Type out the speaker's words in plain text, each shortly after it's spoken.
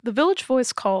The Village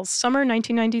Voice calls Summer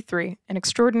 1993 an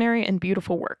extraordinary and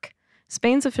beautiful work.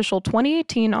 Spain's official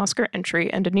 2018 Oscar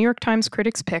entry and a New York Times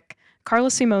critic's pick,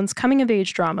 Carla Simon's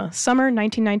coming-of-age drama, Summer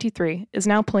 1993, is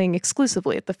now playing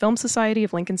exclusively at the Film Society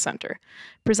of Lincoln Center,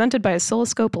 presented by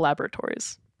Oscilloscope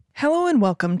Laboratories. Hello and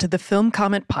welcome to the Film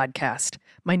Comment Podcast.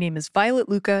 My name is Violet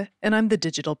Luca, and I'm the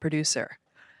digital producer.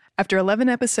 After 11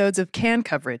 episodes of Cannes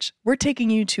coverage, we're taking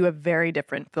you to a very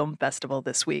different film festival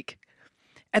this week.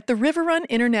 At the RiverRun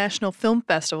International Film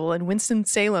Festival in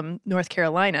Winston-Salem, North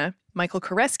Carolina, Michael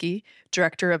Koresky,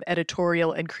 director of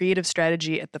Editorial and Creative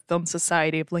Strategy at the Film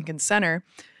Society of Lincoln Center,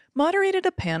 moderated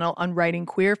a panel on writing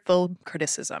queer film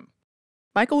criticism.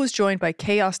 Michael was joined by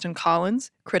K. Austin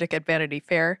Collins, critic at Vanity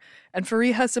Fair, and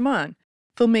Farihah Zaman,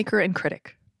 filmmaker and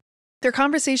critic. Their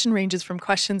conversation ranges from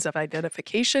questions of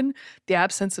identification, the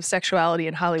absence of sexuality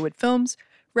in Hollywood films,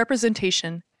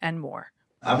 representation, and more.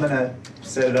 I'm going to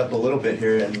set it up a little bit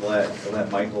here and let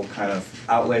Michael kind of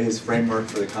outlay his framework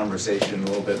for the conversation a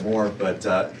little bit more, but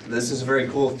this is a very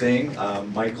cool thing.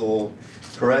 Michael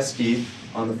Koresky,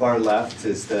 on the far left,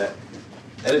 is the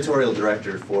editorial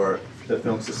director for the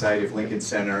Film Society of Lincoln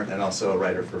Center and also a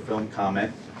writer for Film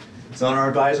Comment. He's on our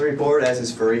advisory board, as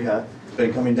is Farihah.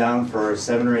 Been coming down for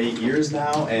 7 or 8 years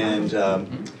now, and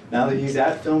now that he's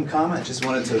at Film Comment, just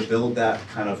wanted to build that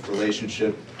kind of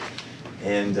relationship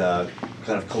and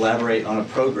kind of collaborate on a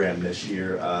program this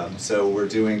year. So we're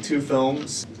doing 2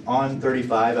 films on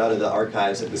 35 out of the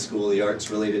archives at the School of the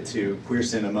Arts related to queer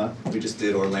cinema. We just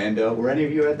did Orlando. Were any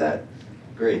of you at that?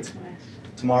 Great.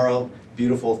 Tomorrow,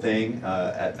 Beautiful Thing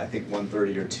at I think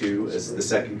 1:30 or 2 is the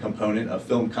second component of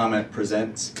Film Comment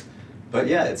Presents. But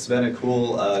yeah, it's been a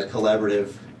cool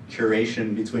collaborative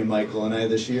curation between Michael and I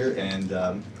this year,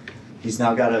 and he's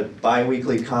now got a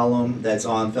bi-weekly column that's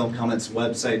on Film Comment's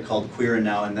website called Queer and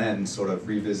Now and Then, sort of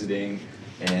revisiting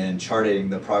and charting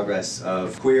the progress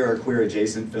of queer or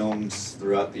queer-adjacent films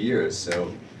throughout the years.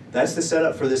 So that's the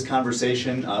setup for this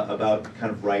conversation about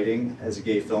kind of writing as a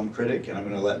gay film critic, and I'm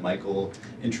going to let Michael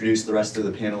introduce the rest of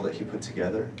the panel that he put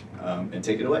together, and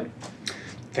take it away.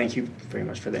 Thank you very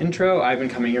much for the intro. I've been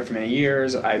coming here for many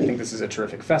years. I think this is a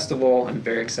terrific festival. I'm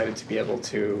very excited to be able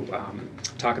to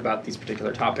talk about these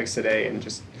particular topics today and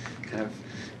just kind of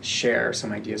share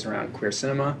some ideas around queer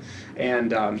cinema. And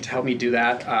to help me do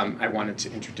that, I wanted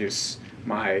to introduce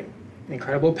my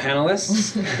incredible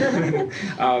panelists.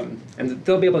 And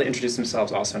they'll be able to introduce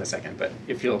themselves also in a second, but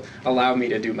if you'll allow me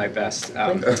to do my best.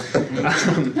 This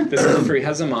is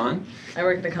Farihah Zaman. I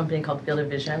work at a company called Field of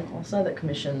Vision also that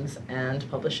commissions and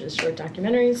publishes short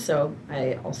documentaries, so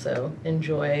I also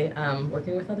enjoy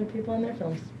working with other people on their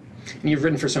films. And you've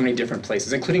written for so many different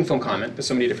places, including Film Comment, but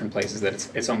so many different places that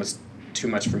it's almost too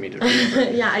much for me to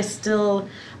remember. Yeah, I still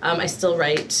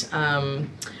write.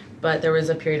 But there was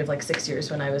a period of like 6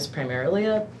 years when I was primarily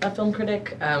a film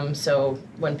critic. So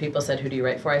when people said, "Who do you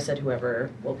write for?" I said, "Whoever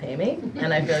will pay me."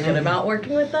 And I feel good about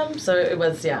working with them. So it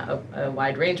was, a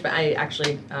wide range. But I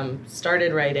actually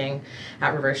started writing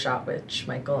at Reverse Shot, which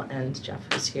Michael and Jeff,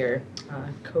 who's here,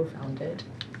 co-founded.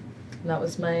 And that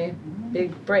was my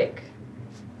big break.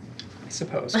 I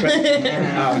suppose. But,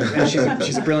 and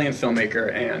she's a brilliant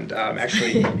filmmaker, and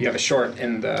actually you have a short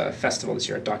in the festival this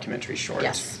year, a documentary short.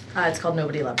 Yes, it's called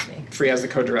Nobody Loves Me. Farihah is the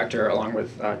co-director, along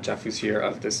with Jeff, who's here,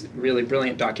 of this really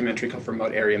brilliant documentary called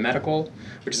Remote Area Medical,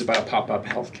 which is about a pop-up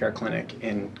healthcare clinic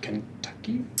in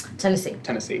Kentucky? Tennessee.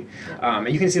 Yeah. And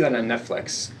you can see that on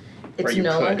Netflix. It's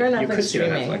no longer Netflix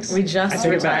streaming. We just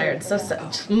retired. So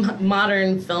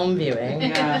modern film viewing.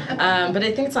 Yeah. But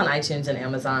I think it's on iTunes and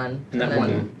Amazon. And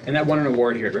that won an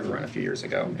award here at RiverRun a few years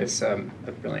ago. It's a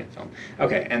brilliant film.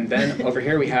 Okay, and then over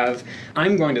here we have,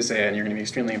 I'm going to say it and you're going to be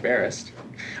extremely embarrassed,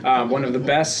 one of the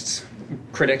best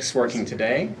critics working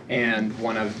today, and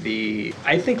one of the,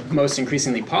 I think, most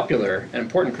increasingly popular and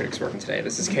important critics working today.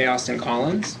 This is K. Austin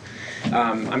Collins.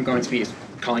 I'm going to be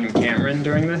calling him Cameron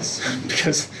during this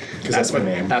because that's what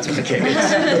the kid is.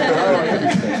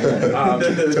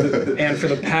 And for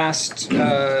the past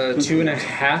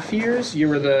 2.5 years, you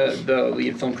were the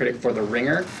lead film critic for The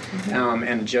Ringer,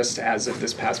 and just as of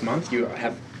this past month, you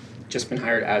have just been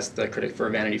hired as the critic for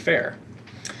Vanity Fair.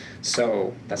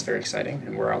 So that's very exciting,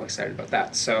 and we're all excited about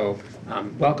that. So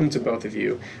welcome to both of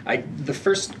you. The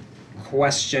first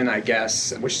question, I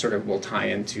guess, which sort of will tie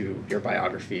into your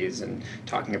biographies and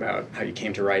talking about how you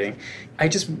came to writing. I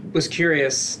just was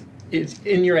curious,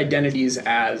 in your identities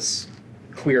as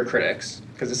queer critics,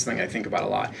 because this is something I think about a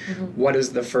lot, what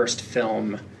is the first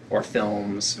film or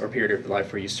films or period of your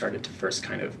life where you started to first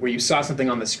where you saw something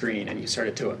on the screen and you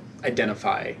started to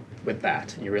identify with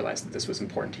that and you realized that this was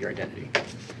important to your identity?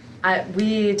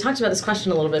 We talked about this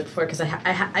question a little bit before, because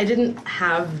I didn't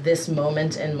have this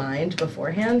moment in mind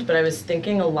beforehand, but I was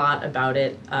thinking a lot about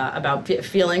it, about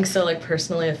feeling so like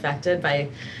personally affected by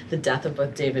the death of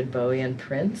both David Bowie and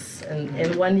Prince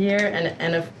in one year,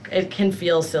 and if, it can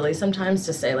feel silly sometimes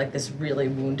to say like this really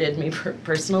wounded me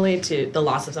personally, to the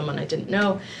loss of someone I didn't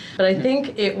know, but I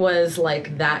think it was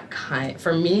like that kind,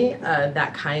 for me,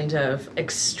 that kind of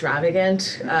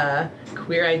extravagant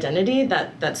queer identity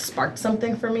that sparked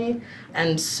something for me.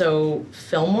 And so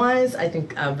film-wise, I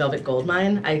think Velvet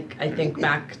Goldmine, I think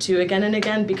back to again and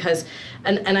again, because,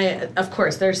 and I, of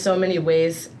course, there's so many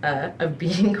ways of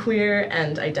being queer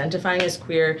and identifying as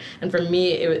queer, and for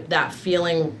me, that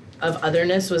feeling of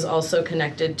otherness was also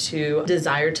connected to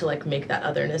desire to like make that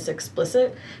otherness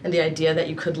explicit, and the idea that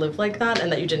you could live like that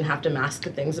and that you didn't have to mask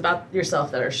the things about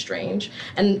yourself that are strange.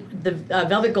 And the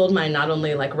Velvet Goldmine not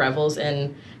only like revels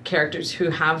in characters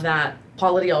who have that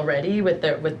quality already with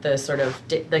the sort of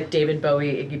like David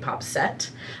Bowie, Iggy Pop set,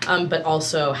 but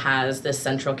also has this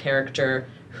central character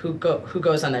who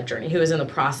goes on that journey, who is in the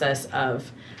process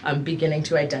of beginning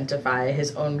to identify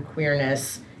his own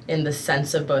queerness in the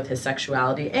sense of both his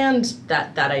sexuality and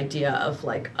that idea of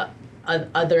like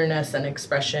otherness and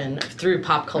expression through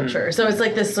pop culture. So it's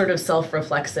like this sort of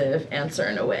self-reflexive answer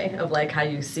in a way of like how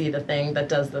you see the thing that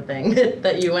does the thing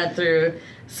that you went through,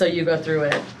 so you go through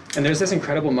it. And there's this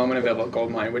incredible moment of Velvet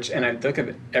Goldmine, which, and I don't think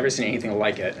I've ever seen anything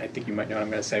like it. I think you might know what I'm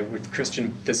going to say. With there's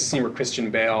a scene where Christian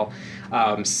Bale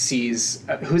sees,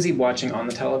 who's he watching on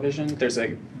the television? There's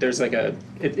like a,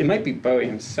 it might be Bowie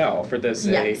himself, or there's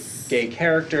a gay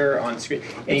character on screen,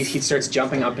 and he starts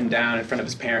jumping up and down in front of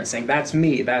his parents saying, that's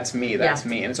me, that's me, that's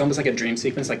me. And it's almost like a dream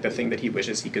sequence, like the thing that he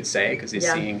wishes he could say, because he's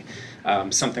seeing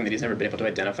something that he's never been able to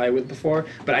identify with before.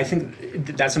 But I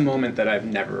think that's a moment that I've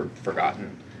never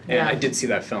forgotten. And I did see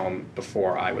that film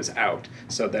before I was out,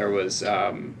 so there was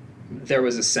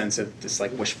a sense of this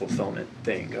like wish fulfillment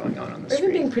thing going on the screen.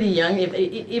 Even being pretty young,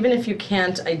 even if you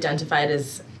can't identify it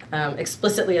as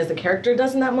explicitly as the character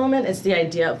does in that moment, it's the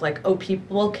idea of like, oh,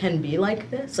 people can be like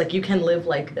this, like you can live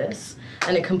like this,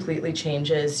 and it completely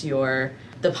changes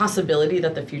the possibility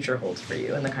that the future holds for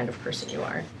you and the kind of person you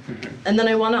are. Mm-hmm. And then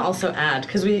I want to also add,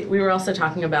 because we were also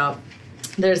talking about,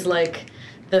 there's like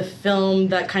the film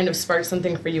that kind of sparked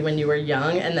something for you when you were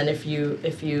young, and then if you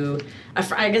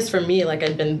I guess for me, like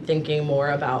I'd been thinking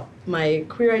more about my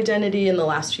queer identity in the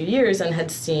last few years, and had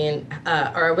seen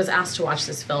or I was asked to watch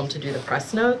this film to do the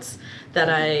press notes that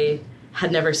I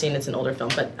had never seen. It's an older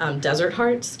film, but Desert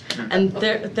Hearts, and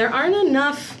there aren't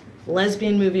enough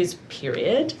lesbian movies,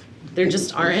 period. There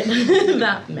just aren't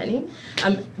that many.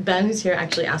 Ben, who's here,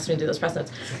 actually asked me to do those press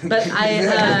notes. But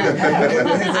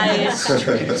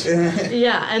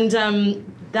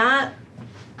that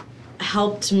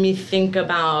helped me think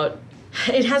about,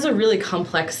 it has a really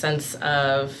complex sense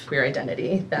of queer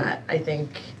identity that I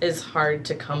think is hard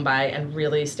to come by and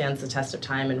really stands the test of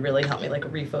time, and really helped me like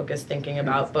refocus thinking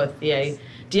about both the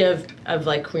idea of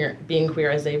like being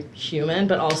queer as a human,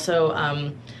 but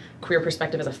also queer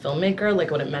perspective as a filmmaker,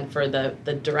 like what it meant for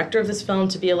the director of this film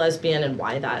to be a lesbian, and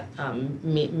why that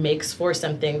makes for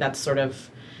something that's sort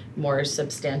of more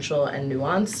substantial and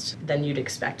nuanced than you'd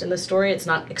expect in the story. It's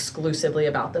not exclusively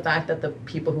about the fact that the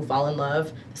people who fall in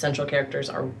love, the central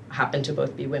characters, happen to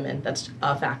both be women. That's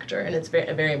a factor, and it's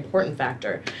a very important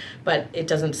factor, but it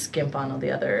doesn't skimp on all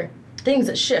the other things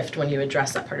that shift when you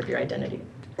address that part of your identity.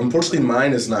 Unfortunately,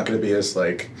 mine is not going to be as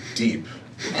like deep.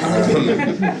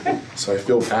 So I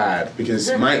feel bad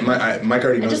because Mike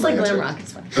already knows just my like answer. glam rock,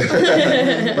 it's fun.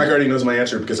 Mike already knows my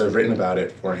answer because I've written about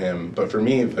it for him. But for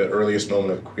me, the earliest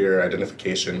moment of queer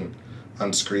identification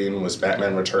on screen was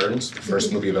Batman Returns, the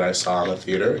first movie that I saw in the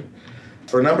theater.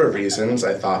 For a number of reasons,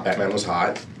 I thought Batman was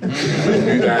hot. I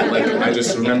knew that. Like, I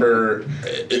just remember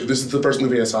this is the first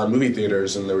movie I saw in movie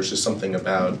theaters, and there was just something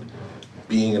about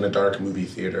being in a dark movie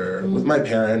theater with my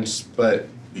parents, but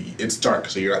it's dark,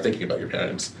 so you're not thinking about your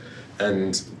parents,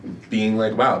 and being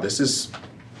like, wow, this is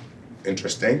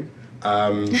interesting.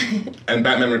 And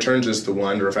Batman Returns is the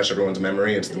one, to refresh everyone's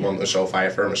memory, it's the one with Michelle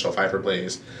Pfeiffer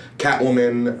plays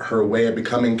Catwoman. Her way of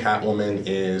becoming Catwoman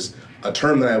is a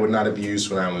term that I would not have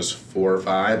used when I was 4 or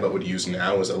 5, but would use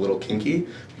now, is a little kinky,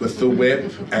 with the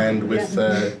whip, and with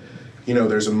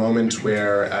there's a moment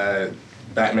where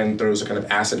Batman throws a kind of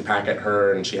acid pack at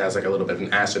her, and she has like a little bit of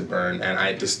an acid burn. And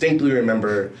I distinctly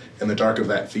remember in the dark of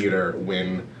that theater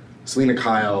when Selena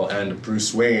Kyle and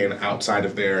Bruce Wayne, outside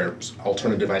of their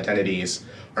alternative identities,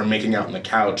 are making out on the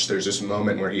couch. There's this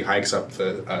moment where he hikes up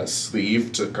the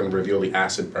sleeve to kind of reveal the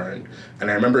acid burn.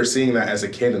 And I remember seeing that as a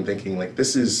kid and thinking, like,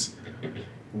 this is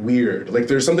weird. Like,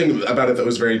 there's something about it that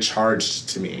was very charged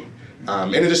to me.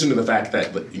 In addition to the fact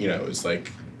that, it's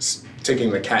like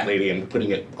taking the cat lady and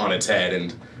putting it on its head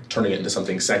and turning it into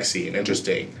something sexy and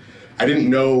interesting. I didn't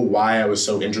know why I was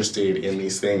so interested in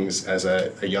these things as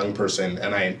a young person,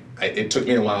 and it took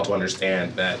me a while to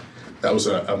understand that was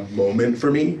a moment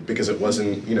for me, because it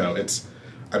wasn't, it's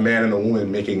a man and a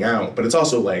woman making out, but it's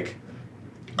also like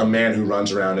a man who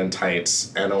runs around in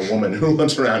tights and a woman who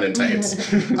runs around in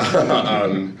tights, making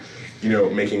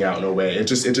out in a way. It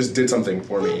just did something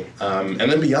for me. And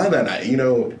then beyond that,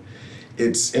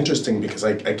 it's interesting because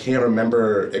I can't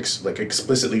remember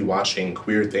explicitly watching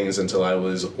queer things until I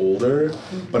was older,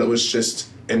 but it was just,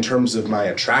 in terms of my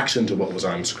attraction to what was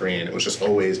on screen, it was just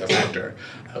always a factor.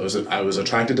 I was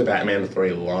attracted to Batman for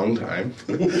a long time,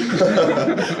 and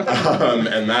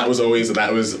that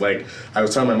was like, I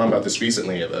was telling my mom about this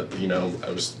recently, that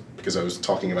because I was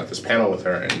talking about this panel with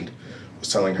her, and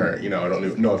was telling her, I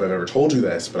don't know if I've ever told you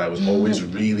this, but I was always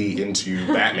really into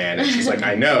Batman. And she's like,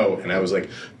 I know. And I was like,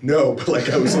 no, but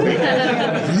I was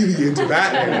really into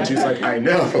Batman. And she's like, I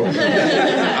know.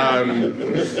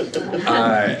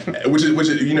 Which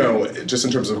is, just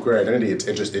in terms of queer identity,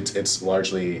 it's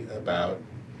largely about,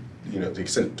 the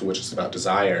extent to which it's about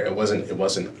desire. It wasn't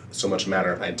so much a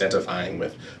matter of identifying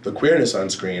with the queerness on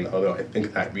screen, although I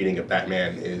think that reading of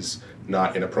Batman is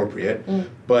not inappropriate,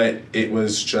 but it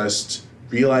was just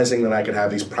realizing that I could have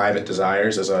these private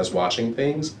desires as I was watching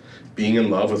things, being in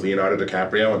love with Leonardo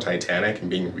DiCaprio on Titanic and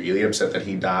being really upset that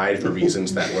he died for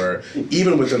reasons that were,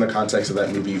 even within the context of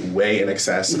that movie, way in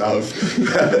excess of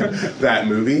that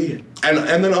movie.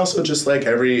 And then also just like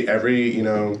every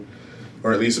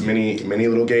or at least many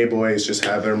little gay boys just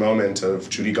have their moment of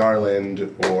Judy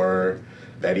Garland or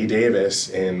Betty Davis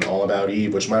in All About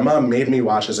Eve, which my mom made me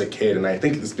watch as a kid, and I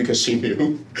think it's because she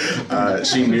knew.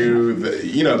 She knew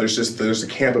that, there's a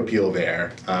camp appeal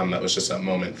there. That was just a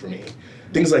moment for me.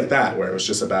 Things like that, where it was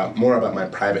just more about my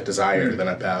private desire than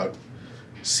about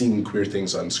seeing queer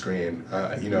things on screen.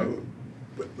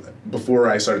 Before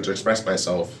I started to express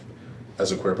myself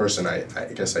as a queer person, I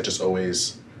guess I just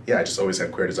always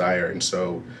had queer desire, and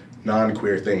so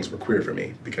non-queer things were queer for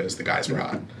me because the guys were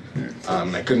hot.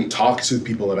 I couldn't talk to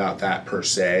people about that per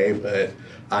se, but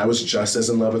I was just as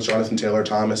in love with Jonathan Taylor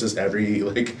Thomas as every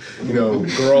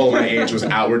girl my age was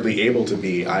outwardly able to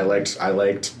be. I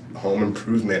liked Home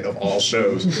Improvement of all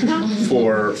shows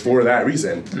for that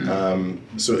reason.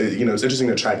 So it's interesting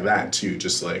to track that too.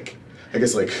 Just I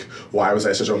guess why was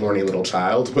I such a horny little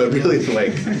child? But really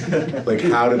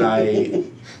how did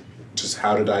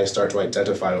I start to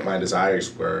identify what my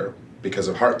desires were because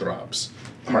of heartthrobs?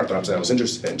 The heartthrobs that I was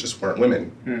interested in just weren't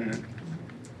women. Mm-hmm.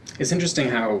 It's interesting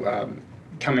how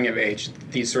coming of age,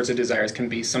 these sorts of desires can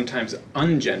be sometimes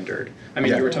ungendered. I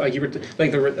mean, you were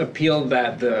the appeal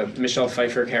that the Michelle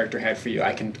Pfeiffer character had for you,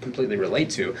 I can completely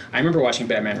relate to. I remember watching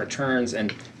Batman Returns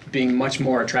and being much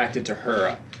more attracted to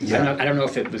her. Yeah. I don't know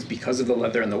if it was because of the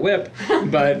leather and the whip,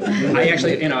 but I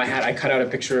actually, I cut out a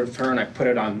picture of her and I put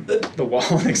it on the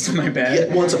wall next to my bed.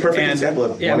 Yeah, well, it's a perfect example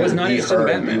of it was not be interested in her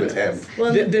Batman. And be with him.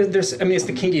 Well, there's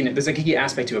the kinky, there's a kinky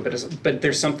aspect to it, but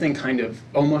there's something kind of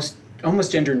almost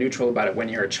gender neutral about it when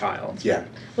you're a child. Yeah.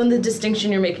 When the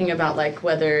distinction you're making about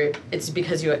whether it's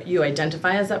because you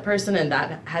identify as that person and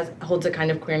that holds a kind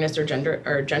of queerness or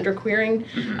gender queering,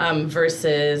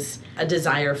 versus a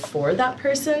desire for that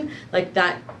person,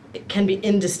 that it can be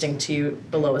indistinct to you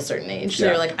below a certain age. So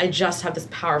you're I just have this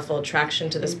powerful attraction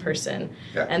to this person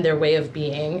and their way of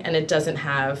being, and it doesn't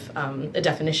have a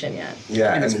definition yet.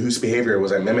 Yeah, and whose behavior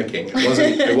was I mimicking?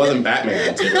 It wasn't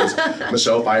Batman. It was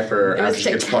Michelle Pfeiffer after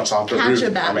she gets punched off the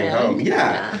roof coming home.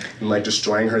 Yeah. And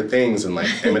destroying her things and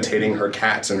imitating her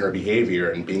cats and her behavior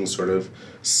and being sort of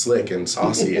slick and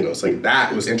saucy, and it was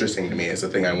that was interesting to me as the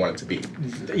thing I wanted to be.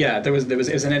 Yeah, it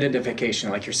was an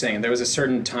identification, like you're saying. There was a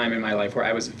certain time in my life where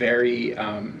I was very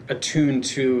attuned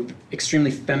to extremely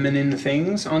feminine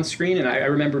things on screen, and I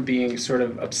remember being sort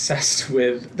of obsessed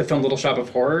with the film Little Shop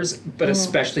of Horrors, but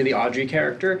especially the Audrey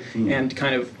character, and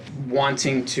kind of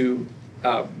wanting to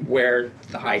wear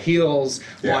the high heels,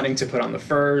 wanting to put on the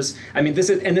furs. I mean, this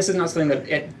is not something that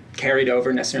it carried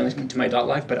over necessarily to my adult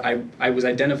life, but I was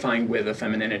identifying with a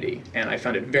femininity, and I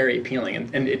found it very appealing,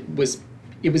 and it was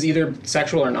either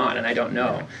sexual or not, and I don't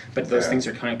know, but those things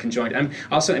are kind of conjoined. I'm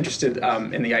also interested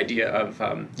in the idea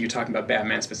of you talking about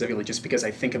Batman specifically, just because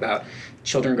I think about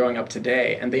children growing up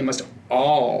today, and they must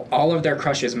all of their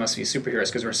crushes must be superheroes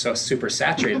because we're so super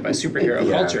saturated by superhero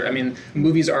culture. I mean,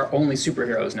 movies are only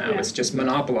superheroes now. It's just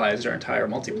monopolized our entire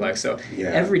multiplex. So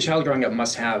every child growing up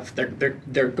must have,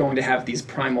 they're going to have these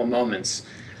primal moments,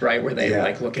 right, where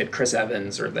they look at Chris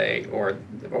Evans or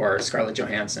Scarlett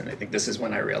Johansson. I think this is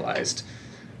when I realized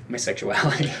my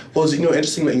sexuality. Well, it's,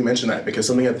 interesting that you mentioned that, because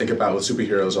something I think about with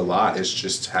superheroes a lot is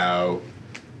just how,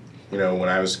 when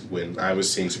I was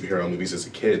seeing superhero movies as a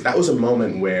kid, that was a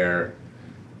moment where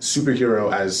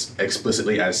superhero as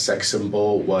explicitly as sex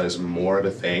symbol was more of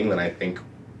a thing than I think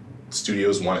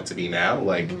studios want it to be now.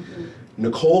 Like,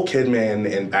 Nicole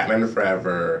Kidman in Batman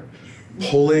Forever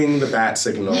pulling the bat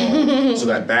signal so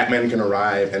that Batman can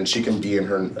arrive and she can be in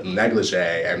her negligee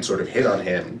and sort of hit on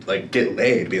him, like get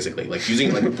laid, basically, like using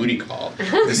it like a booty call.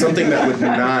 It's something that would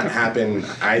not happen,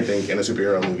 I think, in a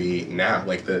superhero movie now.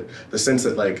 Like the sense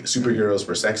that like superheroes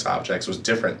were sex objects was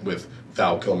different with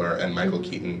Val Kilmer and Michael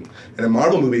Keaton. And in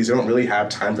Marvel movies, you don't really have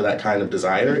time for that kind of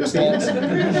desire, it seems.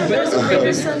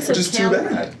 Which is too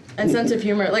bad. And sense of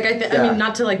humor. Like, I mean,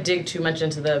 not to, like, dig too much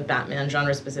into the Batman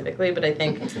genre specifically, but I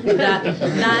think that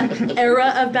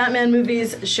era of Batman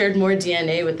movies shared more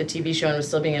DNA with the TV show and was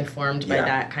still being informed by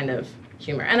that kind of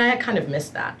humor. And I kind of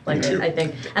missed that. Like, I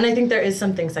think there is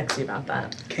something sexy about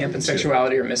that. Camp and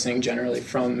sexuality are missing generally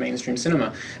from mainstream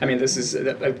cinema. I mean, this is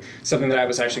something that I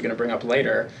was actually going to bring up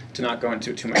later, to not go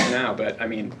into too much now, but, I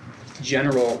mean,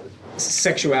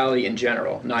 sexuality in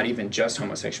general, not even just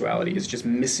homosexuality, is just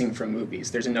missing from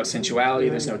movies. There's no sensuality,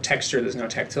 there's no texture, there's no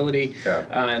tactility,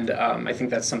 and I think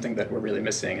that's something that we're really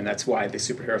missing, and that's why the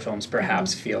superhero films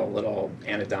perhaps feel a little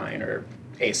anodyne or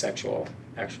asexual,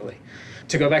 actually.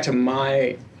 To go back to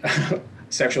my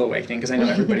sexual awakening, because I know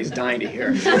everybody's dying to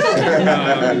hear.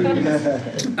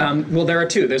 Well, there are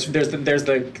two. There's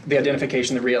the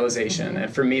identification, the realization,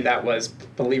 and for me that was,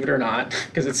 believe it or not,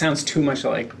 because it sounds too much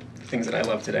like things that I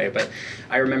love today, but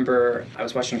I remember I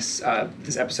was watching this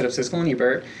episode of Siskel and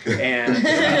Ebert, and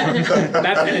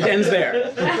and it ends there.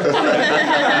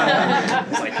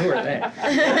 It's like, who are they?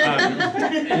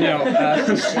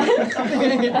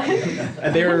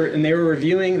 They were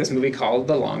reviewing this movie called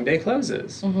The Long Day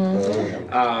Closes.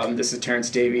 This is Terrence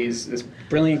Davies, this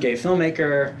brilliant gay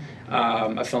filmmaker,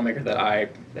 a filmmaker that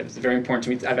it's very important to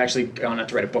me. I've actually gone on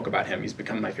to write a book about him. He's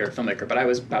become my favorite filmmaker, but I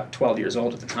was about 12 years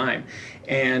old at the time.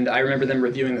 And I remember them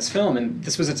reviewing this film, and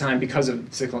this was a time, because of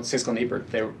Siskel and Ebert,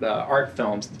 the art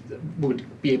films would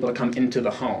be able to come into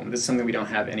the home. This is something we don't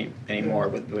have anymore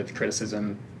with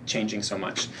criticism changing so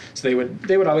much. So they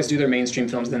would always do their mainstream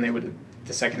films, then they would,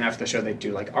 the second half of the show, they'd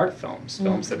do like art films,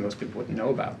 films that most people wouldn't know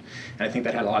about. And I think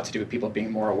that had a lot to do with people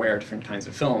being more aware of different kinds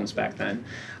of films back then.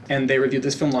 And they reviewed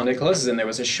this film, Long Day Closes, and there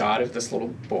was a shot of this little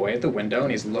boy at the window,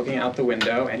 and he's looking out the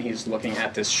window, and he's looking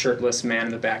at this shirtless man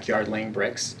in the backyard laying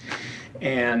bricks.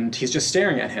 And he's just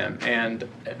staring at him. And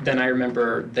then I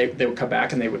remember they would come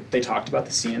back, and they talked about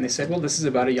the scene, and they said, well, this is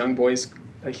about a young boy's,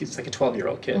 he's like a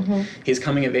 12-year-old kid. He's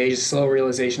coming of age, slow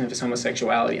realization of his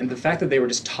homosexuality. And the fact that they were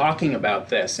just talking about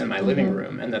this in my living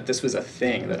room, and that this was a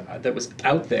thing that was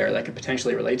out there that I could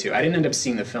potentially relate to. I didn't end up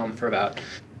seeing the film for about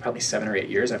probably 7 or 8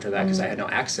 years after that, because I had no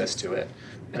access to it.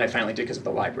 And I finally did because of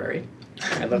the library.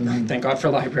 I love them. Thank God for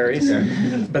libraries.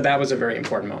 But that was a very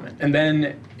important moment. And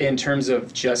then in terms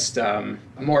of just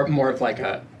more of like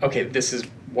okay, this is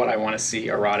what I want to see,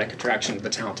 erotic attraction, The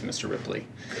Talented Mr. Ripley.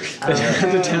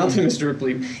 The Talented Mr.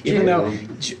 Ripley, even though,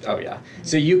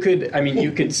 So you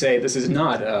could say this is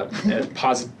not a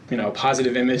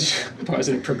positive image,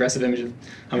 positive progressive image of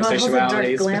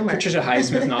homosexuality. It's a Patricia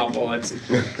Highsmith novel.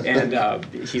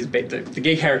 The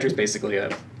gay character is basically a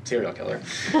serial killer.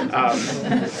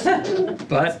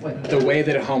 But the way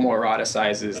that it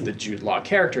homoeroticizes the Jude Law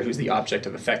character, who's the object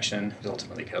of affection, who's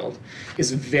ultimately killed,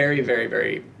 is very, very,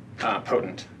 very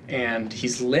potent. And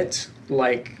he's lit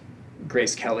like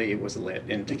Grace Kelly was lit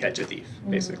in To Catch a Thief,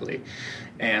 basically.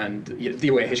 And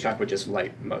the way Hitchcock would just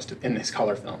light in his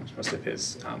color films, most of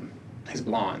his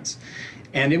blondes.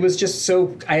 And it was just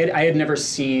so, I had never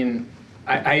seen,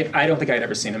 I don't think I had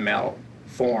ever seen a male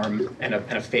form and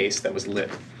a face that was lit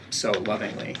so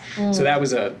lovingly. So that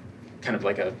was a kind of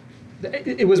like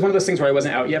it was one of those things where I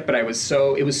wasn't out yet, but it was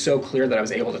so clear that I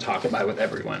was able to talk about it with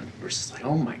everyone. We were just like,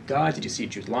 oh my God, did you see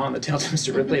Jude Law in The Talented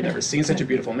Mr. Ripley? I've never seen such a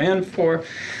beautiful man before.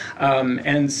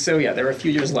 And so there were a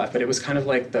few years left, but it was kind of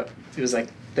like the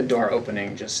door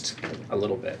opening just a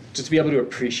little bit, just to be able to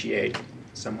appreciate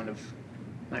someone of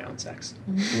my own sex.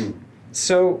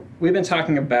 So we've been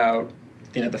talking about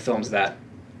the films that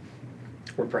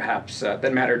were perhaps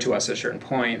that mattered to us at a certain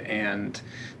point, and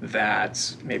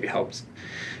that maybe helped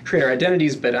create our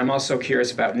identities. But I'm also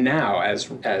curious about now,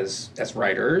 as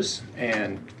writers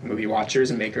and movie watchers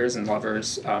and makers and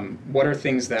lovers, what are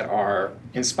things that are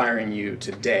inspiring you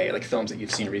today, like films that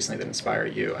you've seen recently that inspire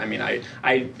you? I mean,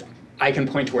 I I can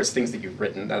point towards things that you've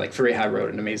written. That, like, Farihah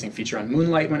wrote an amazing feature on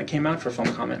Moonlight when it came out for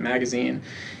Film Comment magazine,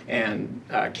 and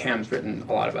Cam's written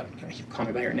a lot about Call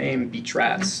Me by Your Name, Beach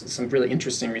Rats, some really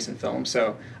interesting recent films.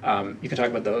 So you can talk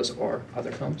about those or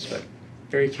other films, but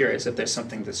very curious if there's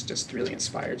something that's just really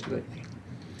inspired you lately.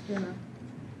 Yeah.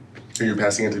 So you're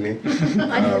passing it to me?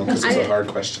 Because it's a hard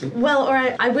question. Well, or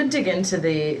I would dig into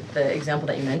the example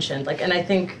that you mentioned. Like, and I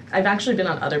think I've actually been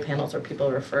on other panels where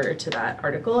people refer to that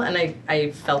article, and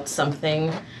I felt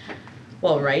something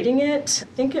while writing it.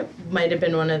 I think it might have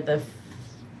been one of the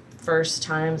first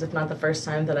times, if not the first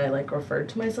time, that I like referred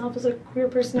to myself as a queer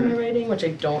person in my writing, which I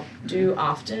don't do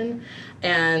often.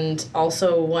 And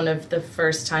also one of the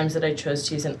first times that I chose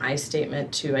to use an I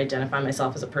statement to identify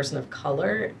myself as a person of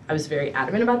color. I was very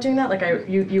adamant about doing that. Like,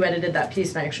 you edited that piece,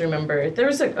 and I actually remember there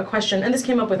was a question, and this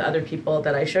came up with other people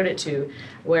that I showed it to,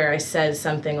 where I said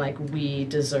something like, we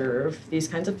deserve these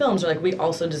kinds of films, or like, we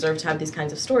also deserve to have these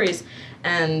kinds of stories.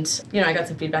 And, you know, I got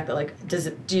some feedback that, like, does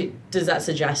that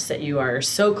suggest that you are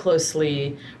so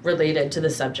closely related to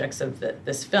the subjects of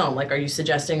this film? Like, are you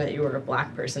suggesting that you are a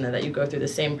Black person and that you go through the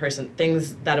same things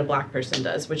that a Black person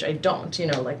does, which I don't. You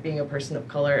know, like, being a person of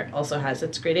color also has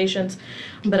its gradations.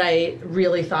 But I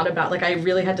really thought about, like, I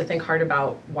really had to think hard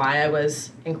about why I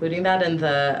was including that, and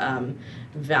the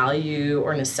value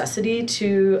or necessity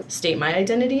to state my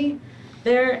identity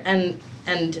there, and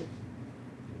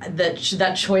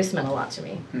that choice meant a lot to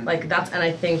me. Like, and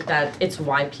I think that it's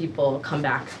why people come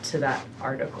back to that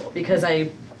article, because I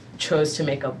chose to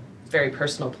make a very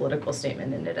personal political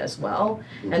statement in it as well.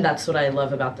 And that's what I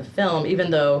love about the film,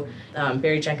 even though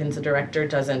Barry Jenkins, the director,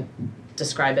 doesn't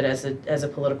describe it as a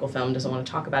political film, doesn't want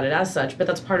to talk about it as such, but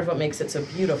that's part of what makes it so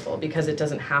beautiful, because it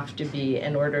doesn't have to be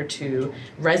in order to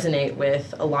resonate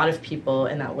with a lot of people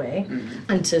in that way.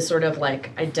 And to sort of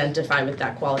like identify with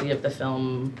that quality of the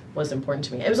film was important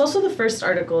to me. It was also the first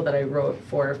article that I wrote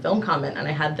for Film Comment, and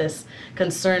I had this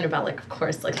concern about, like, of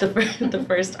course, like, the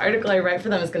first article I write for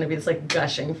them is going to be this, like,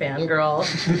 gushing fangirl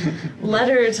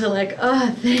letter to, like,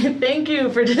 thank you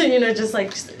for, you know, just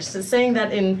saying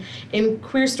that in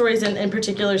queer stories, and in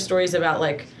particular stories about,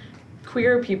 like,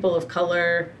 queer people of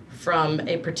color from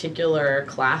a particular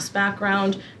class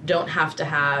background don't have to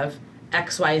have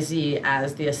XYZ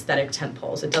as the aesthetic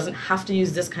tentpoles. It doesn't have to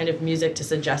use this kind of music to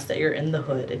suggest that you're in the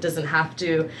hood. It doesn't have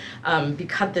to be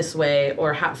cut this way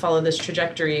or follow this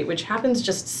trajectory, which happens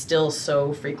just still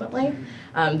so frequently,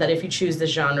 that if you choose this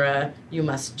genre, you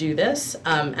must do this.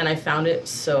 And I found it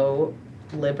so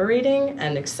liberating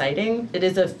and exciting. It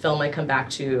is a film I come back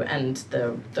to, and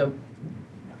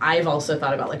I've also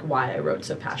thought about, like, why I wrote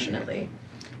so passionately.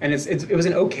 And it was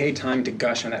an okay time to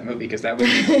gush on that movie, because that was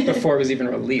before it was even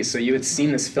released. So you had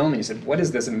seen this film and you said, what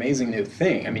is this amazing new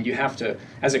thing? I mean, you have to,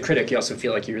 as a critic, you also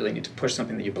feel like you really need to push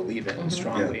something that you believe in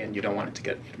strongly, and you don't want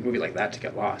a movie like that to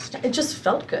get lost. It just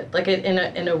felt good, like,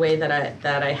 in a way that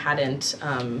I hadn't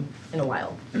in a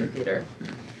while in the theater.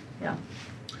 Yeah.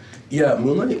 Yeah,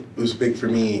 Moonlight was big for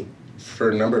me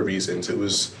for a number of reasons. It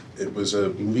was a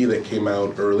movie that came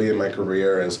out early in my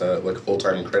career as a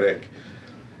full-time critic.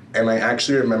 And I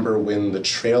actually remember when the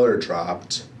trailer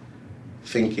dropped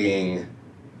thinking,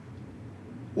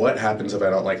 what happens if I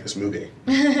don't like this movie?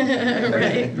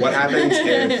 Right. What happens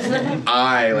if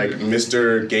I, like,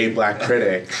 Mr. Gay Black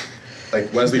Critic,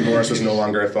 like, Wesley Morris was no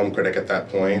longer a film critic at that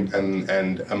point,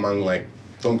 and among, like,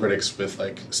 film critics with,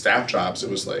 like, staff jobs, it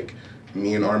was, like,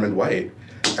 me and Armand White.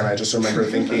 And I just remember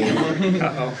thinking,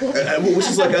 which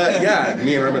is like,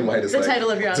 me and Armand White is the like... title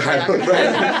of your autobiography.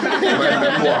 Right. My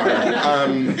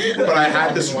memoir. But I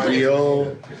had this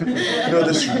real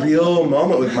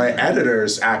moment with my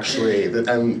editors, actually,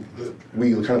 and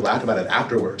we kind of laughed about it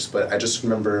afterwards, but I just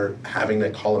remember having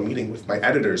to call a meeting with my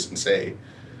editors and say,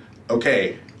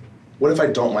 okay, what if I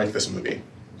don't like this movie?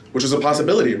 Which is a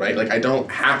possibility, right? Like, I don't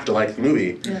have to like the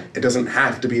movie. Yeah. It doesn't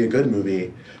have to be a good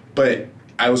movie. But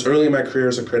I was early in my career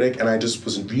as a critic, and I just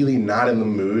was really not in the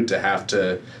mood to have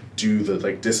to do the,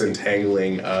 like,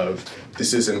 disentangling of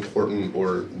this is important,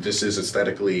 or this is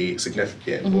aesthetically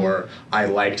significant, or I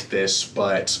liked this,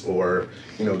 but, or,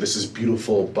 you know, this is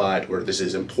beautiful, but, or this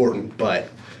is important, but.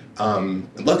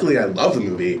 Luckily, I love the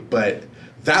movie, but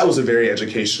that was a very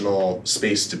educational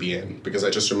space to be in, because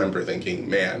I just remember thinking,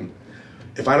 man,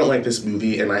 if I don't like this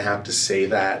movie and I have to say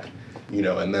that, you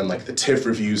know, and then, like, the TIFF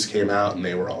reviews came out and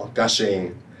they were all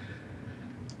gushing,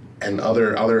 and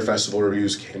other festival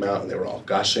reviews came out and they were all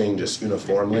gushing just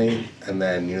uniformly, and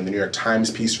then, you know, the New York Times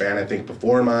piece ran, I think,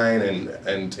 before mine,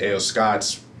 and A.O.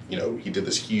 Scott's, you know, he did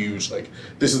this huge, like,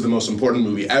 this is the most important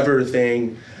movie ever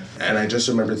thing, and I just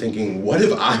remember thinking, what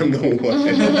if I'm the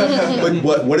one?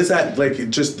 Like, what is that, like,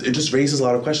 it just raises a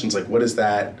lot of questions, like, what is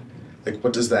that Like,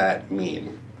 what does that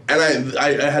mean? And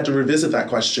I had to revisit that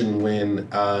question when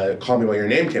Call Me By Your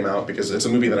Name came out, because it's a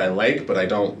movie that I like, but I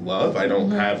don't love. I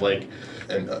don't have, like,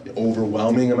 an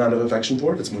overwhelming amount of affection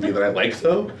for it. It's a movie that I like,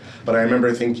 though. But I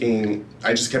remember thinking,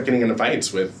 I just kept getting into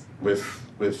fights with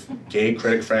gay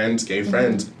critic friends, gay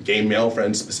friends, gay male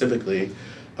friends specifically,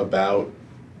 about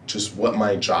just what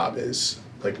my job is.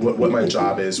 Like, what my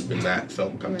job is when that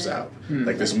film comes out.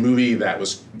 Like, this movie that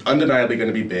was undeniably going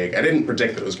to be big. I didn't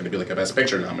predict that it was going to be, like, a Best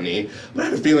Picture nominee, but I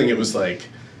had a feeling it was, like,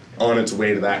 on its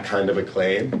way to that kind of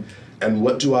acclaim. And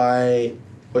what do I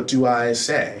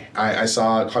say? I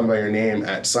saw Call Me By Your Name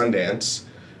at Sundance,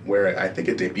 where I think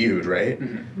it debuted, right?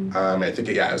 I think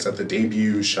it was at the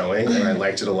debut showing, and I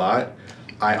liked it a lot.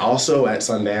 I also, at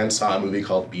Sundance, saw a movie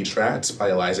called Beach Rats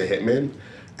by Eliza Hittman,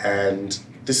 and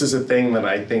this is a thing that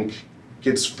I think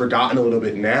gets forgotten a little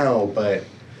bit now, but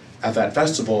at that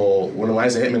festival, when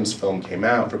Eliza Hittman's film came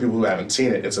out, for people who haven't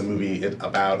seen it, it's a movie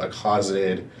about a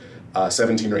closeted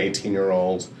 17 or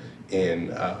 18-year-old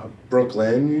in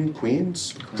Brooklyn,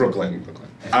 Queens? Brooklyn.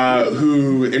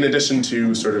 Who, in addition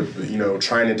to sort of,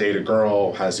 trying to date a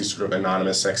girl, has these sort of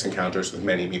anonymous sex encounters with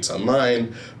men he meets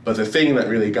online. But the thing that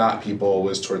really got people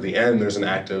was toward the end, there's an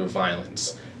act of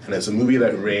violence. And it's a movie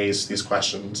that raised these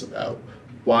questions about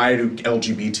why do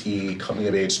LGBT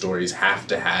coming-of-age stories have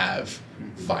to have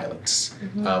violence?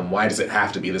 Why does it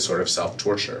have to be this sort of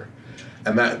self-torture?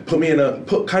 And that put me in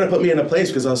a place,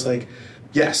 because I was like,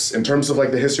 yes, in terms of,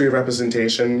 like, the history of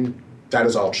representation, that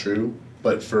is all true.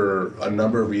 But for a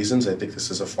number of reasons, I think this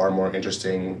is a far more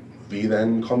interesting movie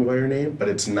than Call Me By Your Name. But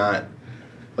it's not,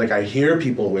 like, I hear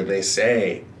people when they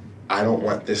say, I don't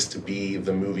want this to be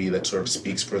the movie that sort of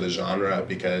speaks for the genre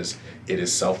because it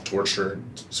is self-tortured,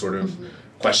 sort of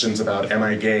questions about, am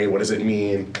I gay, what does it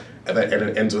mean? And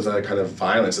it ends with a kind of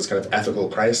violence, this kind of ethical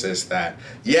crisis that,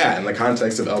 in the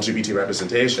context of LGBT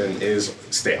representation, is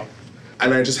stale.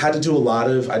 And I just had to do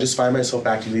I just find myself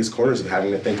back in these corners of having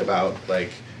to think about,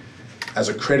 like, as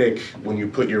a critic, when you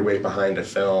put your weight behind a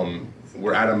film,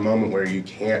 we're at a moment where you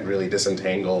can't really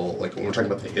disentangle, like, when we're talking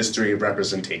about the history of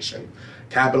representation,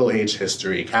 capital H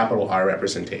history, capital R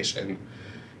representation,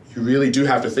 you really do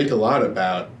have to think a lot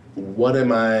about what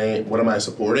am I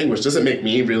supporting, which doesn't make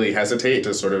me really hesitate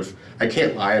to sort of, I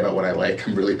can't lie about what I like,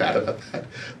 I'm really bad about that,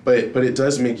 but it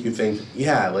does make you think,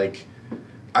 like,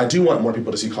 I do want more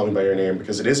people to see Call Me By Your Name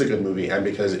because it is a good movie, and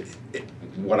because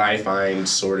what I find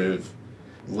sort of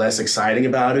less exciting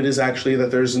about it is actually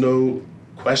that there's no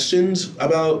questions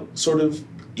about sort of,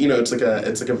 it's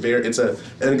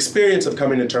an experience of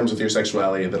coming to terms with your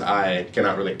sexuality that I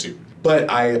cannot relate to.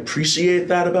 But I appreciate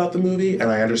that about the movie, and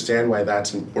I understand why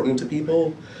that's important to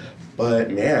people. But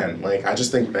man, like, I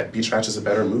just think that Beach Rats is a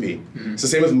better movie. It's the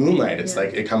same with Moonlight. It's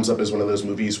like, it comes up as one of those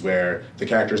movies where the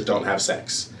characters don't have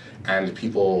sex, and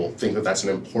people think that that's an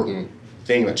important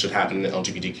thing that should happen in an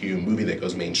LGBTQ movie that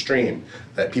goes mainstream,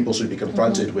 that people should be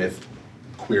confronted with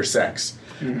queer sex.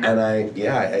 And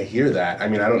I hear that. I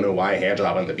mean, I don't know why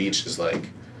Handjob on the Beach is like,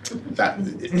 that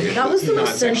was the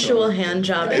most sensual hand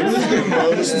job It was the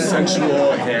most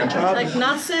sensual hand job. Like,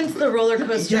 not since the roller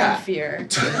coaster of fear.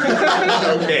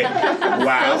 Okay.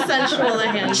 Wow. So sensual a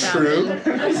hand job.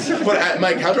 True. But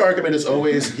my counter argument is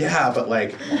always, but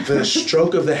like, the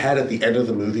stroke of the head at the end of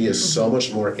the movie is so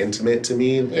much more intimate to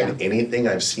me than anything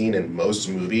I've seen in most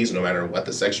movies, no matter what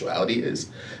the sexuality is.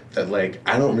 That, like,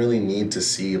 I don't really need to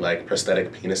see, like,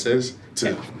 prosthetic penises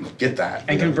to get that.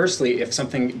 And conversely, if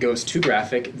something goes too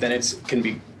graphic, then it can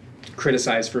be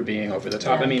criticized for being over the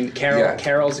top. I mean,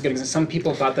 Carol's a good example. Some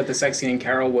people thought that the sex scene in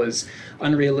Carol was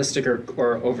unrealistic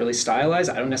or overly stylized.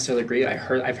 I don't necessarily agree.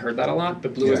 I've heard that a lot.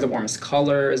 But Blue is the Warmest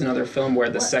Color is another film where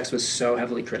the sex was so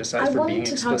heavily criticized for being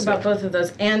explicit. I wanted to talk about both of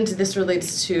those, and this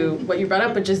relates to what you brought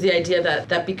up, which is the idea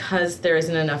that because there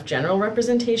isn't enough general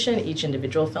representation, each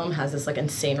individual film has this, like,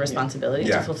 insane responsibility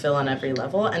to fulfill on every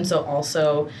level, and so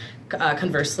also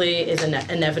conversely is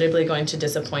inevitably going to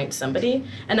disappoint somebody.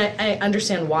 And I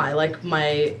understand why. Like,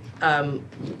 my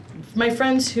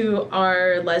friends who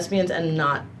are lesbians and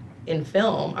not in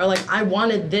film are like, I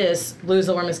wanted this, Blue is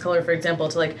the Warmest Color, for example,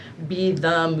 to, like, be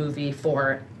the movie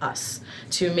for us,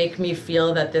 to make me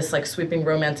feel that this, like, sweeping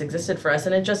romance existed for us,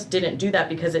 and it just didn't do that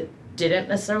because it didn't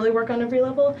necessarily work on every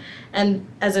level. And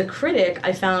as a critic,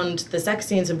 I found the sex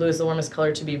scenes in Blue is the Warmest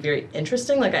Color to be very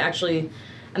interesting. Like,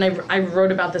 I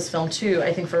wrote about this film too,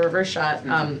 I think for Reverse Shot,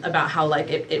 about how, like,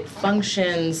 it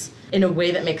functions in a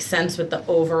way that makes sense with the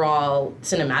overall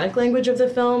cinematic language of the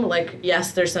film. Like,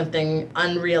 yes, there's something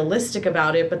unrealistic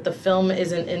about it, but the film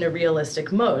isn't in a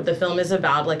realistic mode. The film is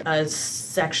about like a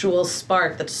sexual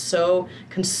spark that's so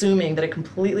consuming that it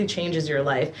completely changes your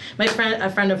life. A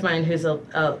friend of mine who's a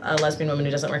lesbian woman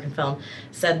who doesn't work in film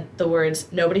said the words,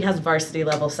 "Nobody has varsity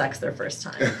level sex their first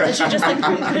time," and she just like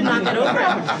could not get over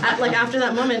it. Like after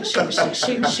that moment,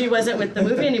 she wasn't with the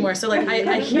movie anymore. So like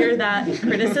I hear that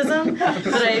criticism,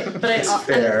 but I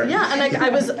fair. and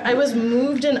I was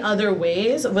moved in other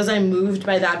ways. Was I moved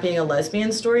by that being a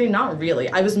lesbian story? Not really.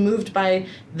 I was moved by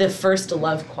the first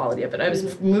love quality of it. I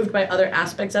was moved by other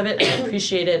aspects of it, and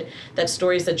appreciated that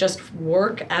stories that just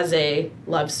work as a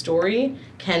love story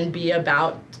can be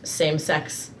about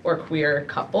same-sex or queer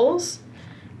couples.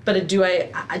 But do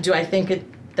I think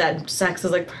that sex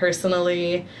is like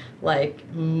personally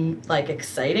like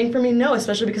exciting for me? No,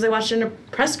 especially because I watched it in a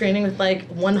press screening with like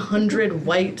 100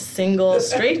 white single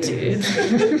straight dudes,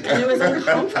 and it was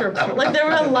uncomfortable. Like there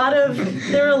were a lot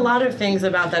of things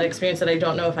about that experience that I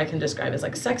don't know if I can describe as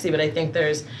like sexy, but I think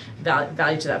there's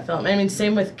value to that film. I mean,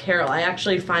 same with Carol. I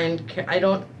actually find I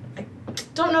don't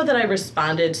know that I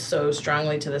responded so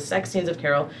strongly to the sex scenes of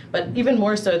Carol, but even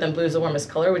more so than Blue's the Warmest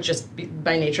Color, which just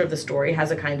by nature of the story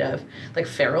has a kind of like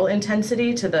feral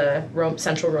intensity to the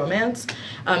central romance.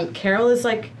 Carol is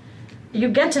like, you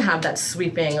get to have that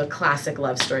sweeping, classic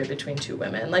love story between two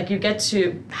women. Like you get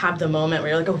to have the moment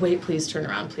where you're like, oh wait, please turn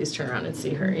around and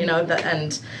see her, you know.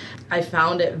 And I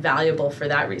found it valuable for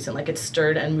that reason. Like it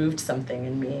stirred and moved something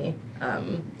in me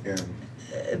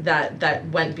that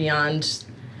went beyond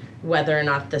whether or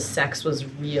not the sex was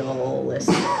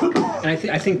realistic. And I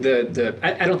think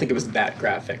I don't think it was that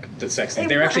graphic, the sex scene.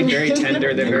 They're actually very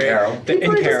tender. They're very Carol.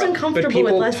 People are just uncomfortable but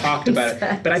people with talked about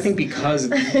sex. it. But I think because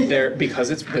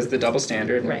there's the double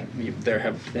standard. Right. There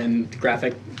have been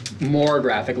more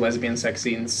graphic lesbian sex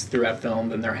scenes throughout film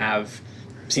than there have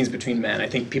scenes between men. I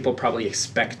think people probably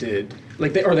expected,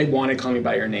 they wanted Call Me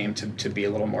by Your Name to be a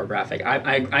little more graphic.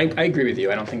 I agree with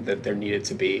you. I don't think that there needed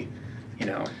to be,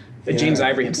 James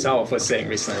Ivory himself was saying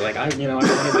recently, I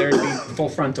wanted there to be full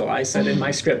frontal. I said in my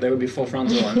script there would be full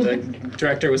frontal, and the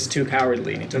director was too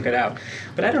cowardly and he took it out.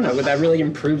 But I don't know, would that really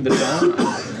improve the film?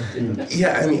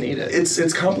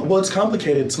 It's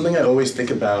complicated. Something I always think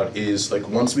about is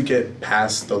once we get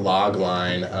past the log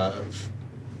line of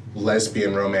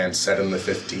lesbian romance set in the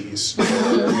 50s.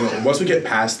 Once we get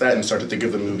past that and start to think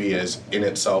of the movie as in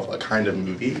itself a kind of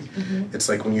movie, it's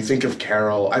like when you think of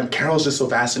Carol, Carol's just so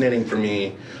fascinating for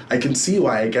me. I can see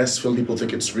why, I guess, some people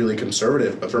think it's really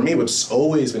conservative, but for me what's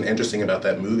always been interesting about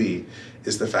that movie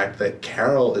is the fact that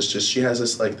Carol is just, she has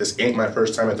this ain't my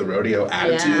first time at the rodeo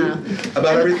attitude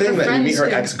about everything, that you meet her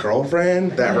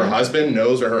ex-girlfriend, that her husband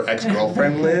knows where her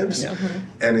ex-girlfriend lives,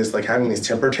 and is having these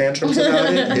temper tantrums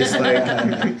about it, is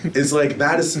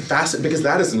that is fascinating, because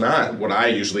that is not what I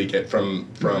usually get from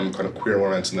kind of queer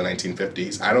romance in the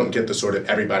 1950s. I don't get the sort of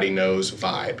everybody knows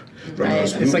vibe from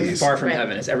those movies. It's Far From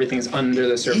Heaven. Everything's under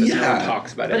the surface. No one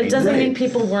talks about it. But it doesn't mean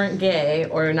people weren't gay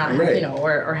or not,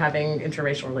 or having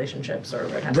interracial relationships or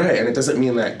what have you. Right, and it doesn't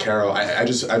mean that Carol,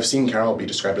 I've seen Carol be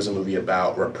described as a movie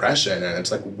about repression, and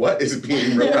it's what is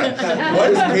being repressed?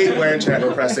 What is Kate Blanchett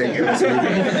repressing in this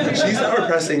movie? She's not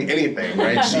repressing anything,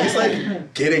 right? She's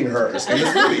getting hers in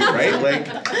this movie, right?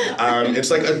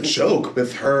 It's a joke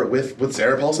with her, with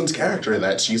Sarah Paulson's character,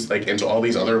 that she's into all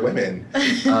these other women.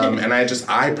 And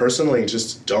I personally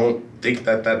just don't think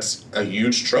that that's a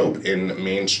huge trope in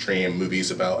mainstream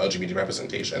movies about LGBT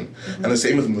representation. And the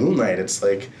same with Moonlight. It's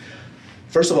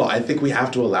first of all, I think we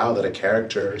have to allow that a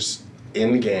character's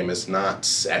endgame is not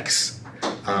sex.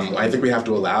 I think we have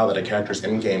to allow that a character's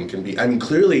endgame can be,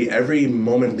 clearly every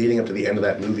moment leading up to the end of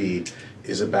that movie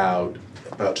is about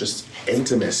just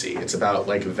intimacy. It's about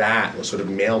that sort of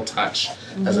male touch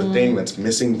as a thing that's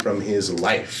missing from his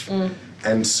life.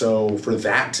 And so for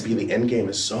that to be the end game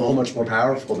is so much more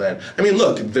powerful than,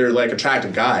 look, they're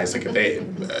attractive guys.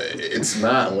 It's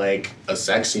not a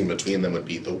sex scene between them would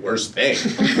be the worst thing.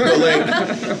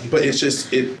 But it's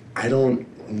just, I don't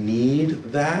need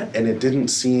that. And it didn't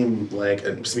seem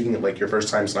speaking of your first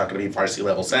time's not going to be varsity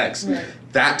level sex. Right.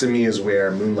 That to me is where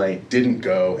Moonlight didn't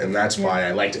go, and that's why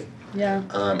I liked it. Yeah.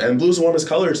 And Blue's the Warmest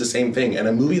Color is the same thing. And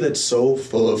a movie that's so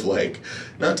full of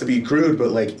not to be crude,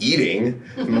 but eating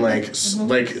and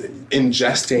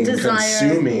ingesting,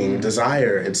 consuming,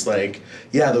 desire. It's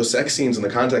those sex scenes in the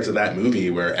context of that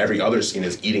movie where every other scene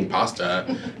is eating pasta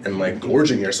and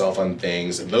gorging yourself on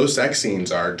things. Those sex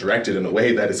scenes are directed in a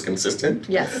way that is consistent.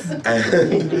 Yes.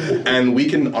 And we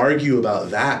can argue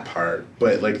about that part,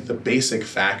 but the basic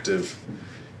fact of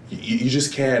you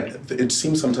just can't. It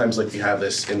seems sometimes like you have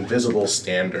this invisible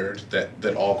standard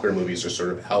that all queer movies are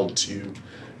sort of held to,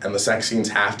 and the sex scenes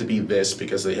have to be this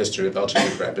because the history of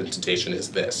LGBT representation is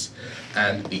this,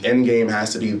 and the end game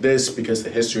has to be this because the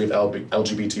history of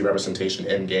LGBT representation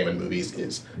end game in movies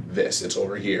is this. It's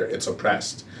over here. It's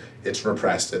oppressed. It's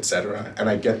repressed, etc. And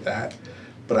I get that,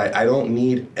 but I don't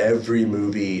need every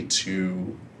movie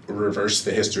to reverse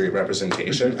the history of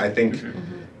representation. I think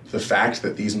the fact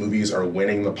that these movies are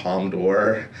winning the Palme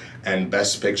d'Or and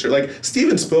Best Picture, like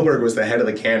Steven Spielberg was the head of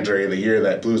the Cannes jury the year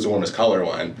that Blue's the Warmest Color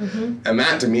won, and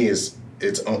that to me is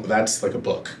that's like a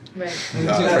book. Right.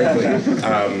 Frankly,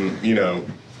 you know,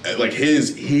 like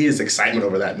his excitement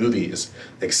over that movie is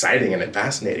exciting and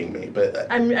fascinating me. But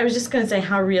I was just gonna say,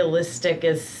 how realistic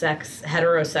is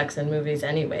heterosex in movies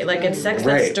anyway? Like, it's sex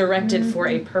Right. that's directed for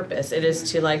a purpose. It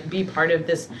is to like be part of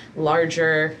this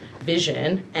larger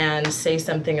vision and say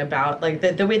something about like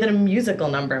the way that a musical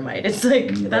number might. It's like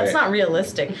that's not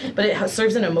realistic, but it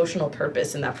serves an emotional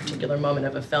purpose in that particular moment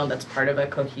of a film that's part of a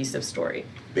cohesive story.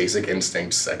 Basic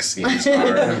Instinct sex scenes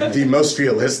are the most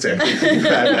realistic I've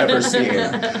ever seen.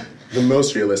 The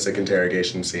most realistic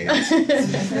interrogation scenes.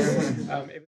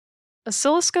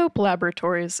 Oscilloscope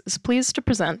Laboratories is pleased to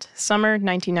present Summer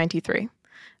 1993.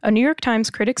 A New York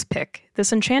Times critic's pick,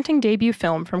 this enchanting debut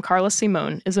film from Carla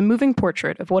Simone is a moving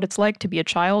portrait of what it's like to be a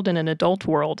child in an adult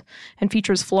world and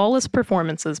features flawless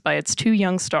performances by its two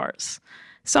young stars.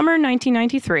 Summer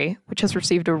 1993, which has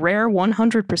received a rare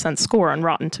 100% score on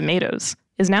Rotten Tomatoes,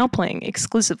 is now playing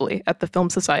exclusively at the Film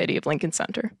Society of Lincoln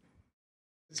Center.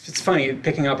 It's funny,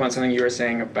 picking up on something you were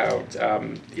saying about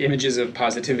images of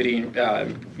positivity,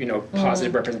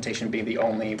 positive representation being the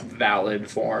only valid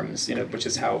forms, which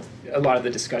is how a lot of the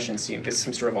discussion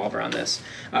seems to revolve around this.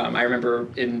 I remember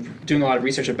in doing a lot of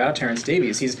research about Terrence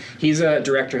Davies, he's a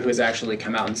director who has actually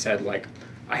come out and said, like,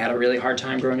 I had a really hard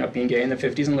time growing up being gay in the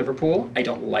 50s in Liverpool. I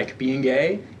don't like being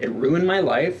gay. It ruined my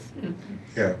life.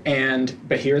 Yeah.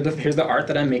 But here's the art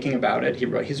that I'm making about it.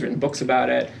 He's written books about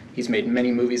it. He's made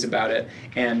many movies about it.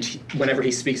 And whenever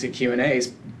he speaks at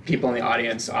Q&As, people in the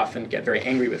audience often get very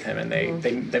angry with him, and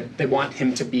they want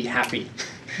him to be happy.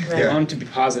 Right. They want him to be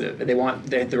positive. They want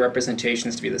the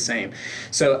representations to be the same.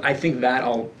 So I think that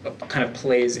all kind of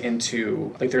plays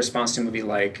into like the response to a movie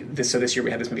like this. So this year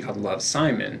we had this movie called Love,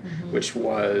 Simon, which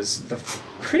was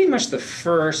pretty much the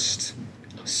first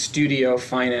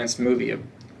studio-financed movie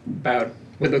about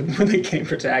with a gay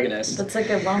protagonist. That's like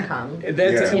a rom-com.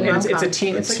 It's a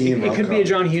teen. It could be a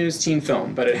John Hughes teen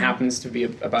film, but it happens to be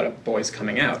about a boy's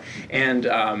coming out. And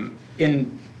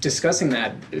in discussing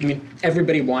that, I mean,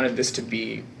 everybody wanted this to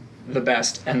be the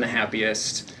best and the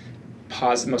happiest,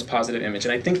 most positive image.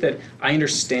 And I think that I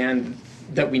understand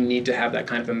that we need to have that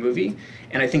kind of a movie.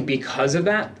 And I think because of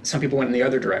that, some people went in the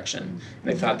other direction. And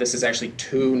they thought this is actually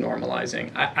too normalizing.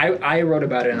 I wrote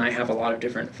about it, and I have a lot of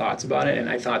different thoughts about it, and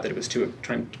I thought that it was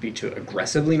trying to be too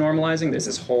aggressively normalizing. There's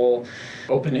this whole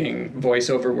opening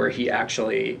voiceover where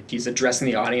he's addressing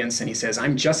the audience, and he says,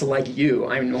 "I'm just like you,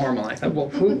 I'm normal." I thought, well,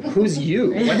 who's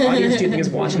you? What audience do you think is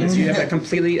watching this? You have a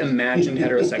completely imagined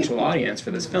heterosexual audience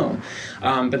for this film.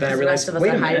 But then I realized,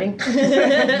 wait a minute.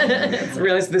 I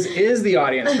realized this is the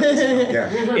audience for this film.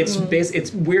 Yeah.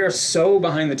 We're so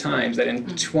behind the times that in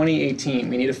 2018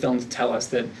 we need a film to tell us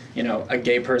that a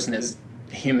gay person is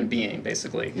a human being,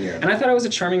 basically. Yeah. And I thought it was a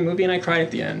charming movie, and I cried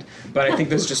at the end. But I think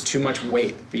there's just too much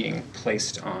weight being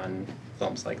placed on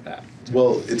films like that.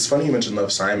 Well, it's funny you mentioned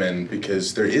Love, Simon,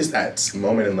 because there is that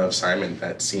moment in Love, Simon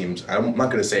that seems, I'm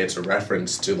not going to say it's a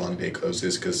reference to Long Day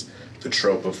Closes, because the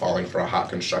trope of falling for a hot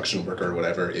construction worker or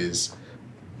whatever is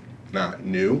not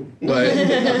new, but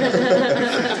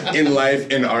in life,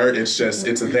 in art, it's a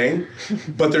thing.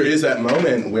 But there is that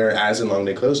moment where, as in Long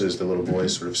Day Closes, the little boy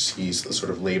sort of sees the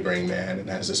sort of laboring man and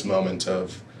has this moment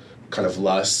of kind of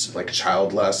lust, like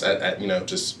child lust, at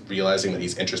just realizing that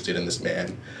he's interested in this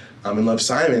man. In Love,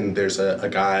 Simon, there's a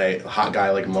hot guy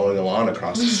like mowing a lawn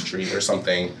across the street or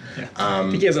something. Yeah. I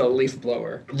think he has a leaf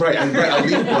blower. Right, a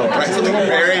leaf blower, right? Something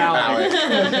very phallic,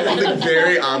 something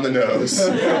very on the nose.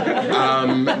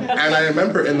 And I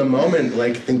remember in the moment,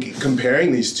 like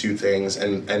comparing these two things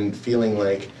and feeling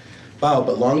like, wow,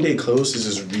 but Long Day Closes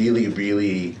is really,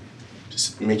 really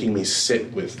just making me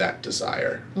sit with that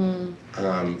desire.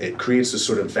 It creates this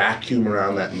sort of vacuum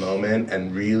around that moment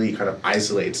and really kind of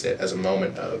isolates it as a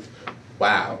moment of,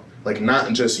 wow, like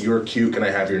not just you're cute, can I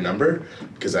have your number?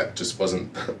 Because that just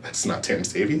that's not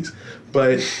Terrence Davies.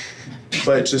 But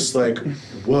just like,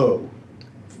 whoa,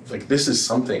 like this is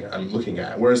something I'm looking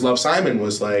at. Whereas Love, Simon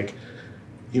was like,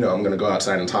 I'm gonna go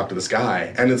outside and talk to this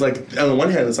guy. And it's like, on the one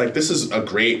hand, it's like, this is a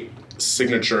great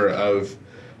signature of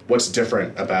what's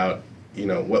different about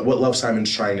what Love,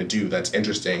 Simon's trying to do that's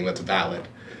interesting, that's valid.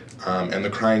 And the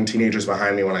crying teenagers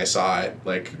behind me when I saw it,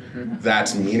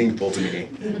 that's meaningful to me.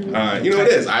 It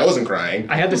is. I wasn't crying.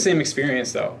 I had the same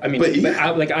experience, though. I mean,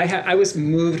 I was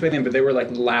moved by them, but they were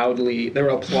they were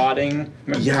applauding.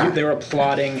 Yeah. They were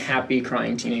applauding happy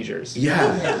crying teenagers.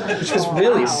 Yeah. Which was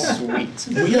really sweet.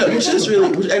 Yeah, which is really,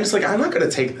 and it's I'm not going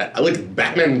to take that.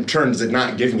 Batman Returns did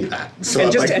not give me that. So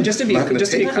just to be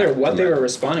clear, what they were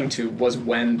responding to was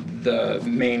when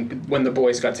the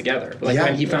boys got together.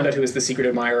 When he found out who was the secret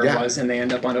admirer was, and they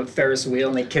end up on a Ferris wheel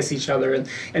and they kiss each other, and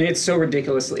it's so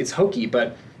ridiculous. It's hokey,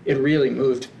 but it really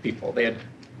moved people. They had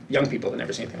young people that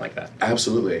never seen anything like that.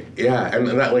 Absolutely, yeah, and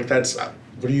that that's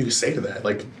what do you say to that?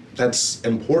 That's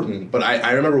important. But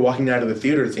I remember walking out of the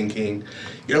theater thinking,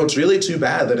 it's really too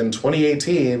bad that in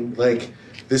 2018,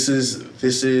 this is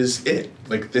it.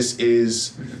 This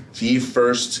is the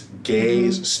first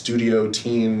gay studio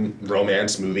teen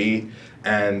romance movie,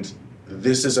 and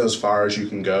this is as far as you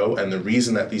can go, and the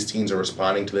reason that these teens are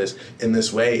responding to this in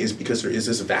this way is because there is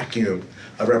this vacuum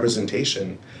of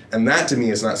representation, and that to me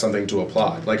is not something to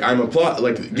applaud.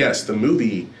 Yes, the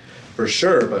movie for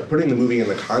sure, but putting the movie in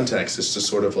the context is just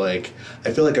sort of I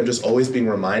feel like I'm just always being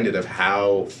reminded of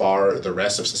how far the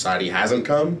rest of society hasn't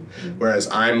come, whereas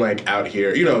I'm out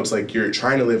here, it's you're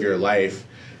trying to live your life,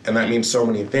 and that means so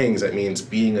many things. That means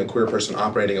being a queer person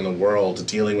operating in the world,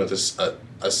 dealing with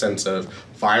a sense of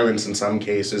violence in some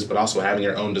cases, but also having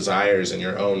your own desires and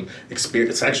your own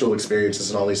sexual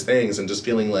experiences and all these things, and just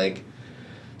feeling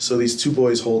so these two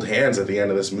boys hold hands at the end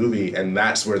of this movie, and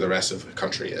that's where the rest of the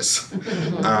country is.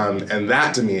 And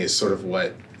that to me is sort of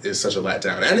what is such a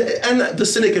letdown. And the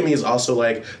cynic in me is also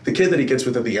the kid that he gets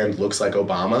with at the end looks like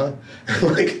Obama.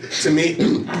 To me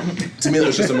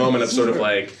there's just a moment of sort of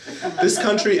this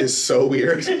country is so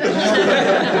weird.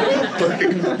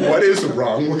 What is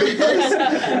wrong with us?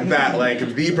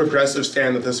 That the progressive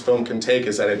stand that this film can take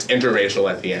is that it's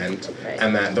interracial at the end,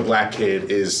 and that the black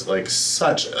kid is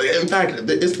such. In fact,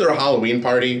 is there a Halloween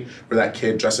party where that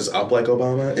kid dresses up like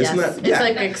Obama? Isn't that?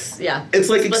 It's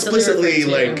explicitly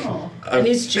and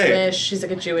he's Jewish. He's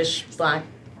a Jewish black.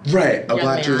 Right, a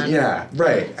black man. Jewish. Yeah,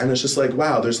 right. And it's just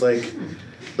wow. There's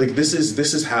this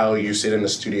is how you sit in a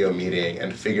studio meeting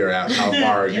and figure out how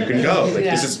far you can go.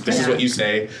 This is what you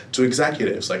say to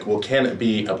executives. Well, can it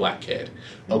be a black kid?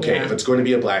 Okay, if it's going to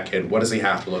be a black kid, what does he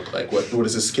have to look like? What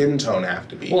does his skin tone have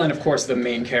to be? Well, and of course, the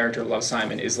main character, Love,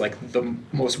 Simon, is the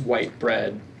most white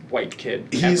kid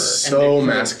ever. He's so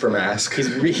mask for mask.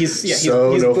 He's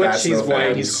so he's no butch, fats, he's no white,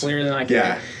 fans. he's clearer than I can.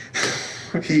 Yeah.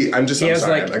 I'm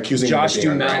accusing Josh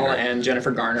him of being Duhamel a and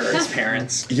Jennifer Garner as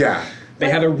parents. Yeah. They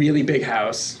have a really big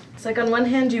house. It's on one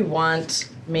hand you want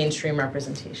mainstream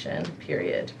representation,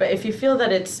 period. But if you feel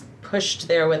that it's pushed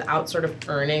there without sort of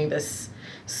earning this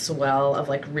swell of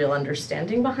real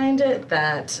understanding behind it,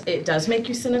 that it does make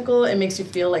you cynical. It makes you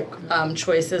feel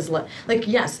choices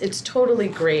yes, it's totally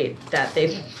great that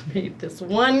they made this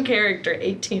one character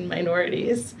 18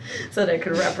 minorities so that it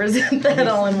could represent that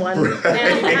all in one. Right.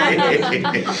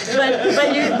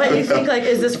 but you think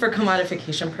is this for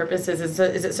commodification purposes? Is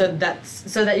it so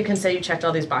that you can say you checked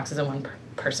all these boxes in one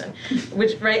person,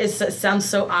 which it sounds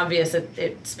so obvious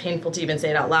it's painful to even say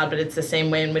it out loud, but it's the same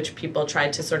way in which people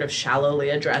tried to sort of shallowly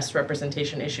address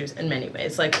representation issues in many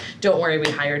ways. Don't worry,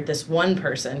 we hired this one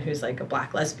person who's a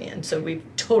black lesbian, so we've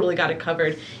totally got it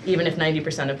covered, even if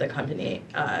 90% of the company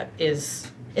is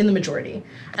in the majority.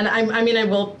 And I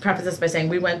will preface this by saying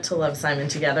we went to Love, Simon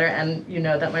together, and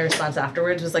that my response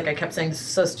afterwards was I kept saying, this is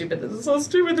so stupid, this is so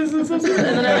stupid, this is so stupid,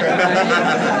 and then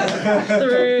I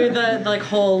through the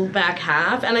whole back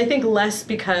half, and I think less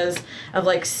because of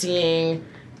seeing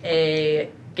a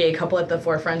gay couple at the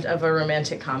forefront of a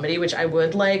romantic comedy, which I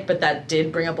would but that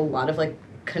did bring up a lot of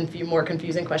more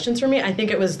confusing questions for me. I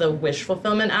think it was the wish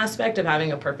fulfillment aspect of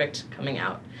having a perfect coming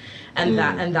out, and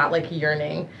that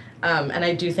yearning. And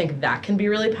I do think that can be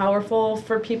really powerful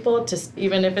for people,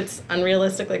 even if it's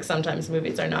unrealistic. Sometimes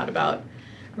movies are not about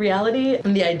reality,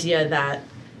 and the idea that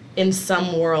in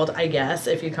some world, I guess,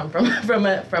 if you come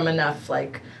from enough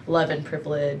love and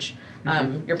privilege,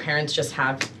 your parents just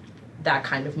have that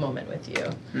kind of moment with you.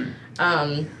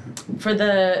 For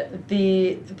the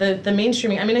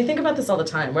mainstreaming, I think about this all the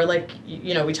time, where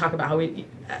we talk about how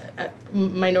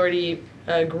minority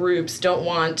groups don't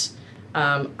want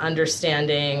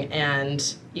understanding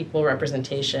and equal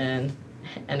representation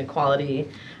and equality,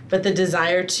 but the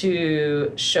desire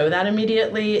to show that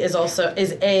immediately is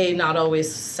A, not always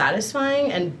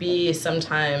satisfying, and B,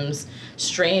 sometimes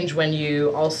strange when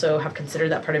you also have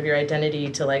considered that part of your identity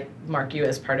to mark you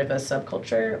as part of a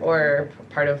subculture or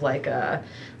part of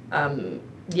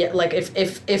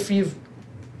if you've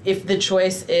if the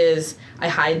choice is I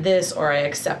hide this or I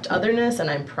accept otherness and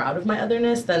I'm proud of my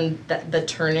otherness, then the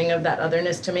turning of that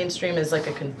otherness to mainstream is like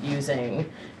a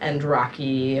confusing and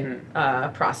rocky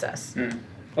process.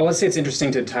 Well, let's say it's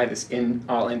interesting to tie this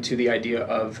into the idea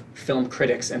of film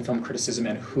critics and film criticism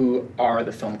and who are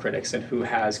the film critics and who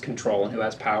has control and who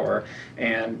has power.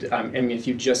 And I mean, if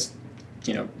you just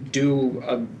do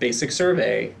a basic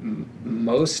survey,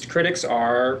 most critics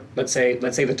are, let's say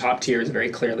the top tier is very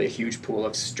clearly a huge pool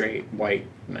of straight white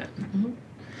men. Mm-hmm.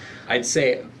 I'd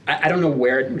say, I don't know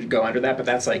where it would go under that, but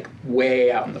that's like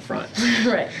way out in the front.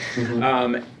 Right.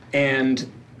 Mm-hmm.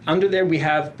 And under there we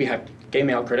have gay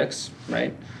male critics,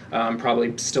 right?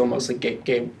 Probably still mostly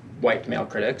gay white male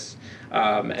critics.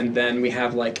 And then we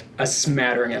have like a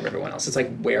smattering of everyone else. It's like,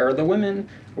 where are the women?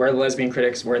 Where are the lesbian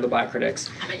critics? Where are the black critics?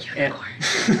 I'm a unicorn.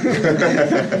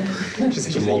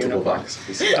 She's a multiple unicorn.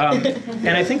 boxes.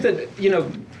 And I think that,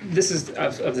 this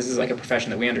is like a profession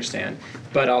that we understand,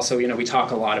 but also, we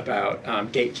talk a lot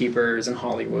about gatekeepers in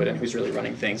Hollywood and who's really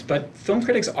running things. But film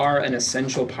critics are an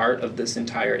essential part of this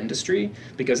entire industry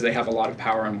because they have a lot of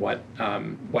power on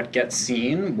what gets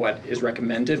seen, what is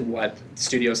recommended, what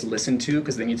studios listen to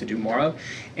because they need to do more of.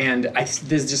 And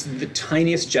there's just the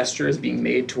tiniest gesture is being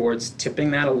made towards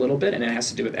tipping that a little bit, and it has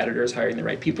to do with editors hiring the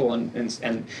right people,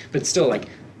 and but still, like,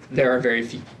 there are very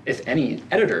few, if any,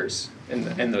 editors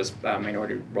in those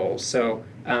minority roles. So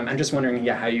I'm just wondering,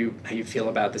 how you feel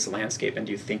about this landscape, and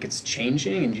do you think it's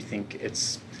changing, and do you think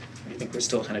we're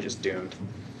still kind of just doomed?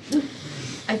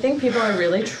 I think people are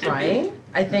really trying.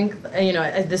 I think,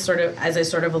 as I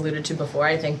sort of alluded to before,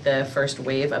 I think the first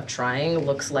wave of trying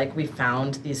looks like we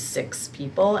found these 6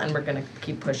 people, and we're going to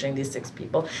keep pushing these 6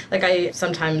 people. Like,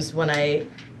 sometimes when I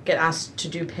get asked to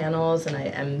do panels and I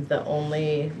am the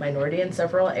only minority in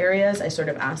several areas, I sort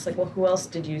of ask, like, well, who else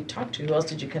did you talk to? Who else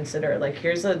did you consider? Like,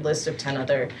 here's a list of 10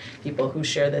 other people who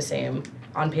share the same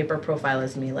on-paper profile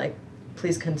as me. Like,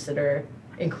 please consider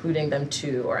including them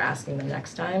too or asking them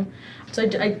next time. So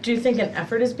I do think an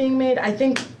effort is being made. I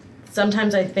think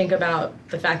sometimes I think about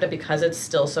the fact that because it's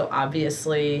still so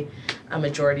obviously a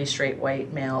majority straight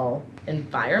white male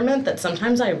environment, that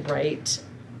sometimes I write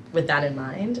with that in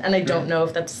mind, and I don't know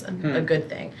if that's a good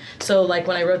thing. So, like,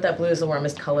 when I wrote that Blue is the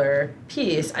Warmest Color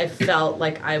piece, I felt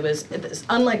like I was,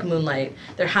 unlike Moonlight,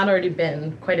 there had already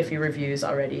been quite a few reviews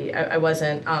already. I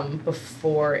wasn't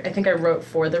before, I think I wrote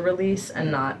for the release and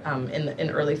not in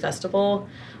early festival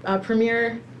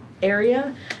premiere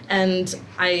area, and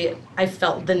I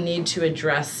felt the need to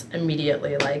address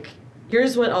immediately, like,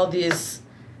 here's what all these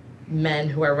men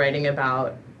who are writing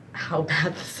about how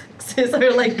bad the sex is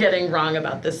are like getting wrong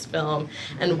about this film,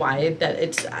 and why that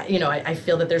it's I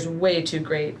feel that there's way too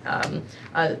great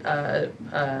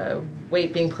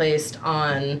weight being placed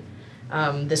on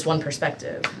this one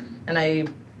perspective, and I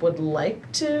would like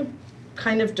to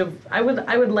kind of I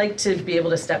would like to be able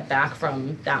to step back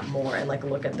from that more and like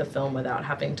look at the film without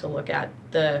having to look at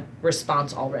the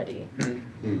response already.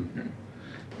 Mm-hmm.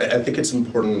 I think it's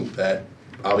important that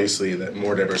obviously that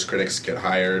more diverse critics get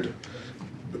hired,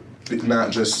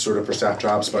 not just sort of for staff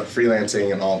jobs, but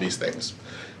freelancing and all these things.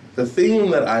 The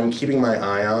thing that I'm keeping my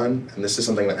eye on, and this is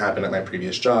something that happened at my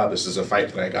previous job, this is a fight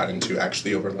that I got into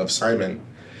actually over Love, Simon,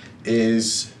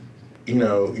 is, you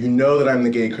know that I'm the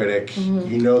gay critic,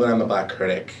 you know that I'm the black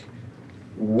critic.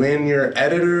 When your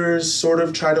editors sort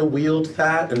of try to wield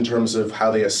that in terms of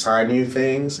how they assign you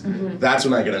things, that's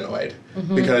when I get annoyed.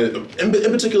 Because, in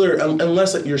particular,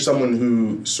 unless you're someone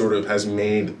who sort of has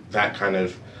made that kind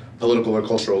of political or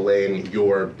cultural lane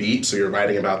your beat, so you're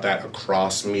writing about that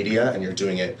across media and you're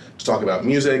doing it to talk about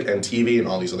music and TV and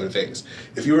all these other things.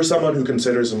 If you are someone who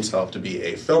considers himself to be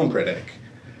a film critic,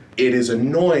 it is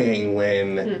annoying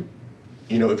when,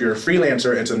 if you're a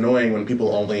freelancer, it's annoying when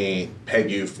people only peg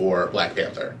you for Black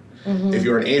Panther. If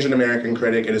you're an Asian American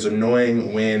critic, it is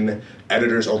annoying when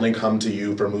editors only come to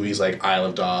you for movies like Isle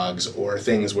of Dogs or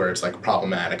things where it's like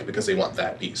problematic because they want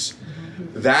that piece.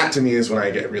 That, to me, is when I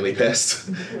get really pissed.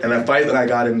 And a fight that I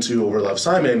got into over Love,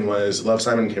 Simon was Love,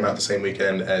 Simon came out the same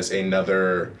weekend as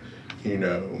another,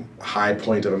 high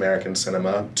point of American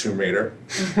cinema, Tomb Raider.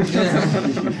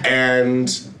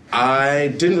 And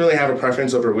I didn't really have a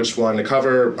preference over which one to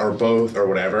cover or both or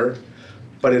whatever.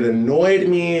 But it annoyed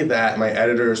me that my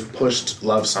editors pushed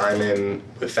Love, Simon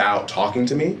without talking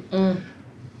to me.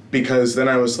 Because then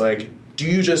I was like, do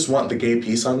you just want the gay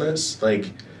piece on this?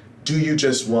 Like, do you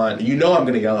just want, I'm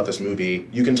going to yell at this movie.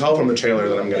 You can tell from the trailer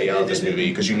that I'm going to yell at this movie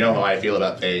because you know how I feel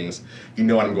about things. You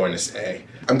know what I'm going to say.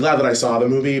 I'm glad that I saw the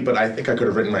movie, but I think I could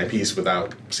have written my piece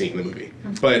without seeing the movie.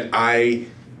 But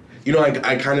you know,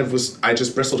 I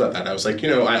just bristled at that. I was like, you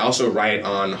know, I also write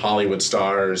on Hollywood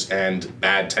stars and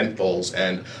bad tentpoles,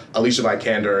 and Alicia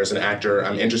Vikander is an actor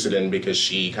I'm interested in because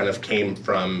she kind of came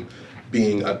from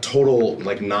being a total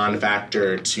like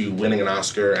non-factor to winning an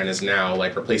Oscar and is now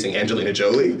like replacing Angelina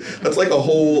Jolie. That's like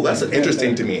that's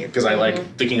interesting to me because I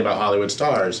like thinking about Hollywood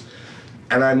stars.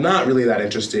 And I'm not really that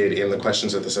interested in the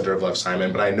questions at the center of Love,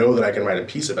 Simon, but I know that I can write a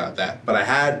piece about that. But I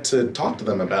had to talk to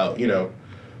them about, you know,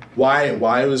 why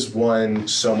was one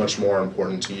so much more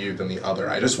important to you than the other?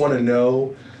 I just want to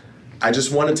know, I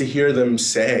just wanted to hear them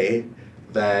say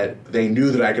that they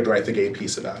knew that I could write the gay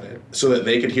piece about it, so that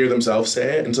they could hear themselves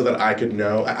say it, and so that I could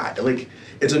know. Like,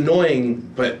 it's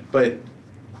annoying, but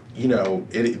you know,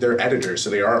 they're editors, so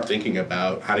they are thinking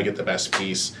about how to get the best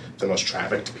piece, the most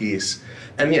trafficked piece.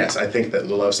 And yes, I think that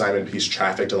the Love, Simon piece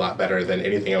trafficked a lot better than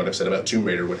anything I would have said about Tomb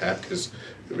Raider would have, because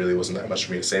it really wasn't that much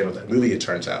for me to say about that movie, it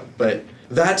turns out. But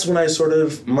that's when I sort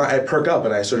of, I perk up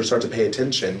and I sort of start to pay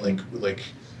attention, like,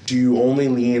 do you only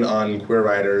lean on queer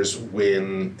writers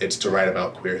when it's to write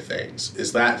about queer things?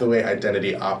 Is that the way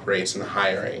identity operates in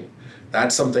hiring?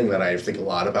 That's something that I think a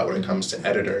lot about when it comes to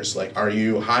editors. Like, are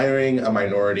you hiring a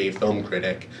minority film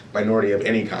critic, minority of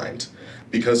any kind,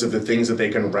 because of the things that they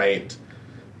can write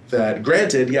that,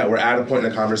 granted, yeah, we're at a point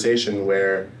in a conversation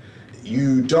where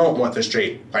you don't want the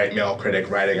straight white male critic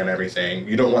writing on everything.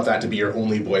 You don't want that to be your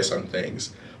only voice on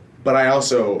things. But I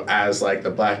also, as like the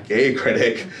black gay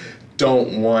critic,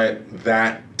 don't want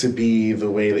that to be the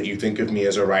way that you think of me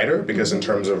as a writer, because in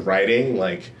terms of writing,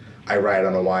 like, I write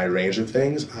on a wide range of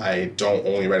things. I don't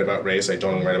only write about race, I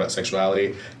don't only write about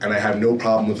sexuality, and I have no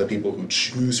problem with the people who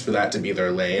choose for that to be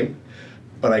their lane.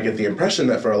 But I get the impression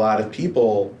that for a lot of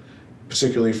people,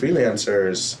 particularly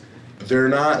freelancers, they're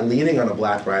not leaning on a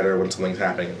black writer when something's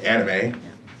happening in anime.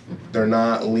 They're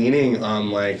not leaning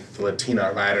on like the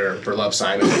Latina writer for Love,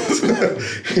 Simon,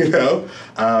 you know,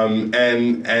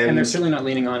 and they're certainly not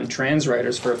leaning on trans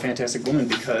writers for A Fantastic Woman,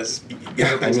 because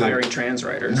nobody's hiring trans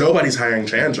writers. Nobody's hiring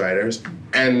trans writers,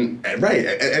 and right,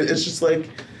 and it's just like,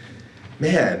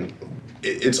 man,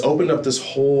 it's opened up this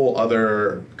whole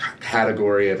other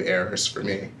category of errors for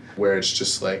me, where it's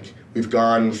just like, we've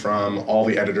gone from all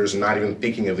the editors not even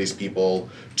thinking of these people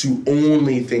to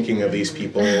only thinking of these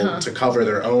people to cover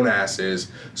their own asses,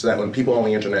 so that when people on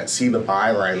the internet see the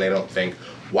byline, they don't think,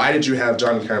 why did you have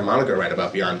John Caramonico write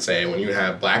about Beyonce when you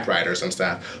have black writers and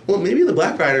stuff? Well, maybe the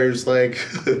black writers like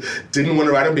didn't want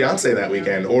to write on Beyonce that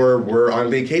weekend, or were on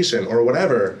vacation, or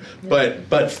whatever. Yeah.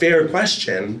 But fair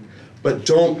question, but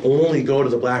don't only go to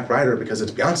the black writer because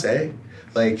it's Beyonce.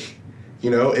 Like, you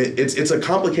know, it's a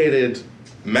complicated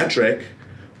metric,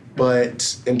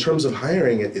 but in terms of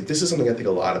hiring, this is something I think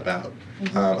a lot about.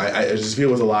 I just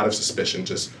feel with a lot of suspicion,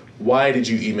 just, why did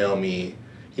you email me?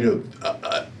 You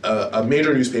know, a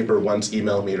major newspaper once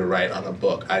emailed me to write on a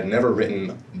book. I'd never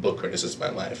written book criticism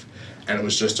in my life, and it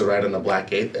was just to write on the black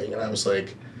gay thing, and I was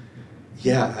like,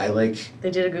 yeah, I like...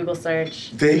 They did a Google search.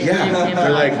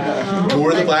 They're like, who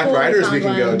are the black writers we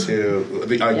can go to?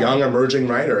 A young emerging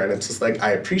writer, and it's just like,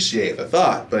 I appreciate the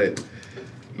thought, but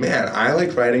man, I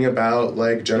like writing about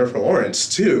like Jennifer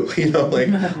Lawrence too. You know, like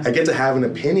I get to have an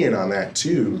opinion on that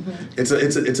too. It's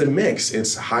a mix.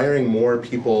 It's hiring more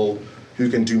people who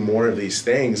can do more of these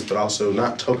things, but also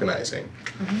not tokenizing.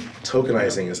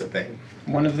 Tokenizing is a thing.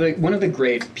 One of the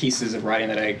great pieces of writing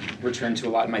that I return to a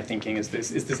lot in my thinking is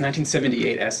this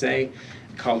 1978 essay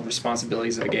called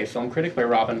 "Responsibilities of a Gay Film Critic" by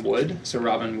Robin Wood. So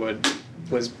Robin Wood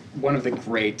was one of the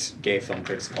great gay film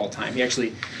critics of all time. He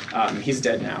actually, he's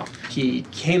dead now. He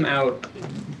came out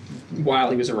while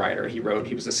he was a writer. He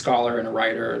was a scholar and a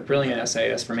writer, a brilliant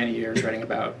essayist for many years, writing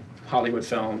about Hollywood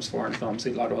films, foreign films.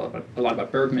 He wrote a lot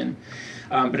about Bergman.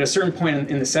 But at a certain point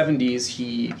in the 70s,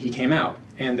 he came out,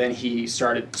 and then he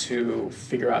started to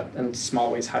figure out in small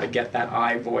ways how to get that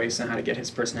I voice and how to get his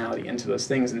personality into those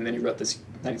things, and then he wrote this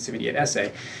 1978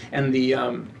 essay. And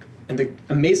the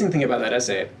amazing thing about that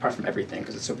essay, apart from everything,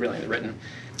 because it's so brilliantly written,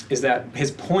 is that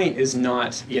his point is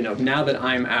not, you know, now that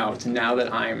I'm out, now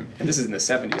that I'm, and this is in the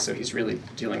 70s, so he's really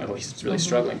he's really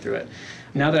struggling through it.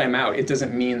 Now that I'm out, it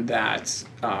doesn't mean that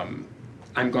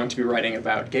I'm going to be writing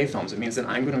about gay films. It means that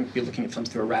I'm going to be looking at films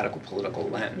through a radical political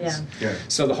lens. Yeah.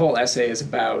 So the whole essay is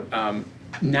about,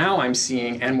 now I'm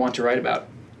seeing and want to write about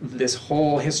this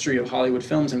whole history of Hollywood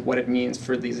films and what it means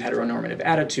for these heteronormative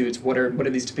attitudes. What are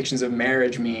these depictions of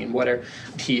marriage mean?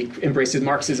 He embraces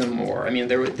Marxism more. I mean,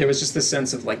 there was just this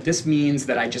sense of like, this means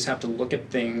that I just have to look at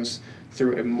things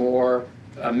through a more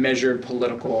measured,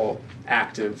 political,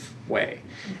 active way.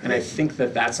 And I think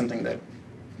that that's something that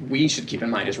we should keep in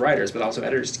mind as writers, but also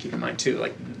editors to keep in mind too.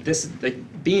 Like,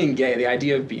 being gay, the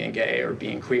idea of being gay or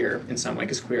being queer in some way,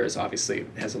 because queer is obviously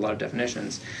has a lot of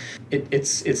definitions.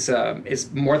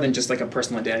 It's more than just like a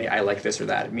personal identity. I like this or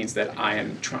that. It means that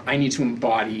I need to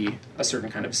embody a certain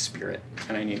kind of spirit,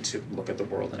 and I need to look at the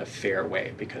world in a fair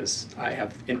way because I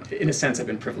have, in a sense, I've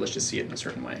been privileged to see it in a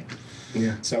certain way.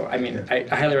 Yeah. So I mean, I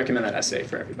highly recommend that essay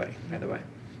for everybody. By the way,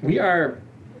 we are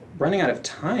running out of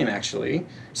time actually,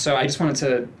 so I just wanted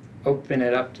to open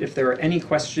it up if there are any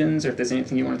questions or if there's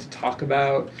anything you wanted to talk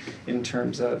about in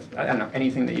terms of, I don't know,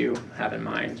 anything that you have in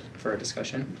mind for a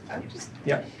discussion.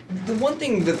 Yeah. The one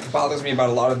thing that bothers me about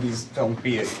a lot of these films,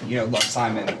 be it, Love,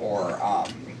 Simon, or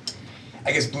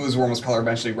I guess Blue is Warmest Color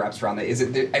eventually wraps around that, is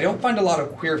that I don't find a lot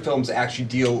of queer films actually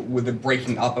deal with the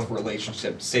breaking up of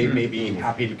relationships, say maybe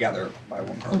Happy Together by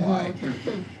One Car Y.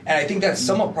 And I think that's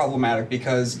somewhat problematic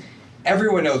because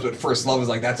everyone knows what first love is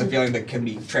like. That's a feeling that can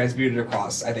be transmuted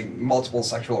across, I think, multiple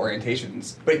sexual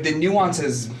orientations. But the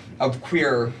nuances of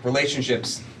queer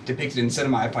relationships depicted in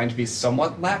cinema I find to be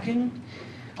somewhat lacking,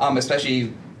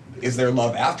 especially is there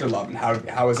love after love, and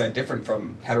how is that different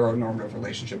from heteronormative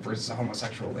relationship versus a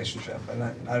homosexual relationship? And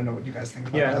I don't know what you guys think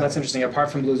about that. Yeah, that's interesting.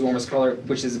 Apart from Blue's Warmest Color,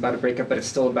 which is about a breakup, but it's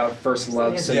still about first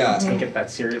love, so you don't take it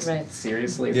that seriously. It's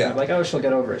kind of like, oh, she'll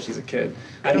get over it, she's a kid.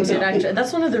 I don't know. Actually,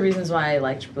 that's one of the reasons why I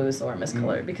liked Blue is the Warmest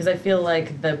Color, because I feel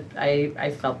like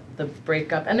I felt the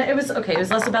breakup, and it was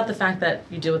less about the fact that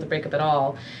you deal with the breakup at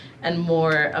all, and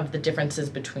more of the differences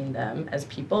between them as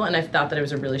people. And I thought that it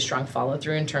was a really strong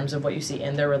follow-through in terms of what you see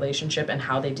in their relationship and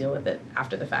how they deal with it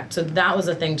after the fact. So that was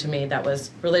a thing to me that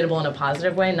was relatable in a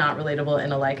positive way, not relatable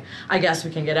in a like, I guess we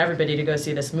can get everybody to go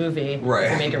see this movie if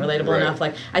we make it relatable enough.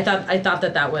 Like I thought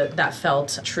that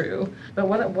felt true. But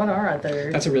what are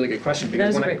other? That's a really good question,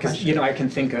 because I can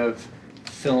think of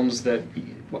films that,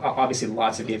 obviously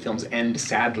lots of gay films end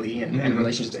sadly and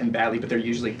relationships end badly, but they're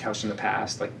usually couched in the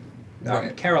past. Like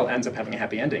Carol ends up having a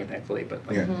happy ending, thankfully, but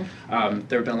there have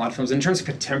been a lot of films. In terms of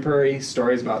contemporary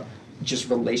stories about just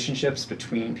relationships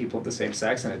between people of the same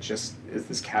sex, and it just is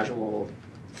this casual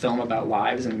film about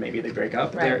lives and maybe they break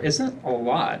up, there isn't a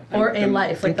lot. Or a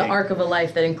life, like the arc of a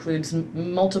life that includes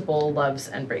multiple loves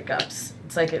and breakups.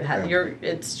 It's like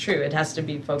it's true, it has to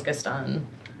be focused on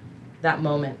that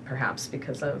moment perhaps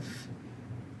because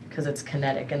it's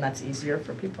kinetic and that's easier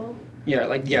for people.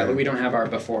 But we don't have our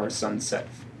before sunset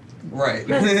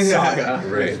saga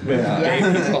with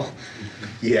Yeah. people.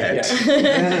 Yet.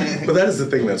 But that is the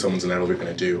thing that someone's inevitably going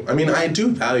to do. I mean, I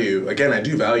do value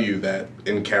that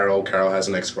in Carol has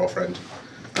an ex-girlfriend.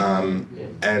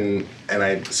 And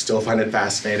I still find it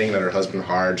fascinating that her husband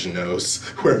Harge knows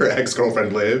where her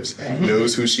ex-girlfriend lives,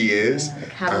 knows who she is.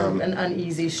 Have an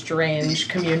uneasy, strange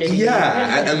community.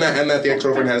 Yeah, and that the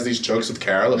ex-girlfriend has these jokes with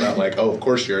Carol about like, oh, of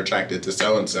course you're attracted to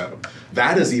so-and-so.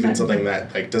 That is even something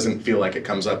that like doesn't feel like it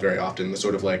comes up very often, the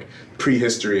sort of like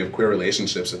prehistory of queer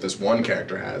relationships that this one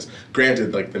character has.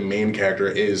 Granted, like the main character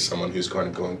is someone who's kind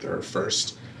of going through her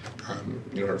first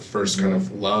kind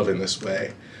of love in this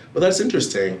way. Well, that's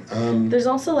interesting. There's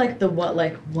also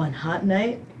One Hot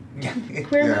Night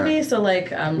queer movie, so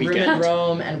Room in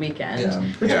Rome and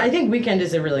Weekend, which I think Weekend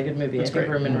is a really good movie. I think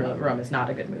Room in Rome is not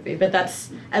a good movie, but that's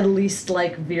at least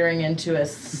veering into a...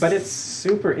 But it's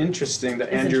super interesting that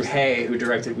Andrew Hay, who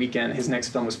directed Weekend, his next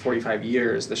film was 45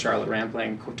 Years, the Charlotte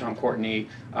Rampling, Tom Courtenay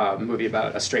movie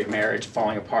about a straight marriage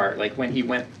falling apart. Like when he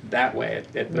went that way,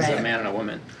 it was a man and a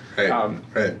woman.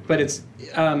 But it's...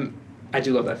 I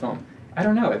do love that film. I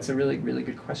don't know. It's a really, really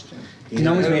good question.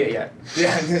 No one's made it yet.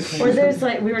 Or there's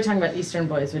we were talking about Eastern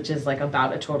Boys, which is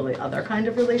about a totally other kind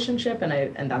of relationship,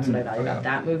 and that's what I value about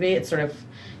that movie. It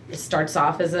starts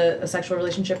off as a sexual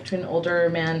relationship between an older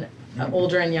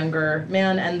and younger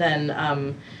man, and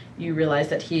then you realize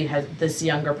that this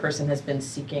younger person has been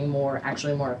seeking more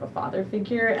of a father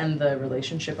figure, and the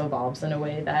relationship evolves in a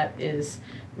way that is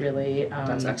really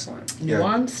that's excellent.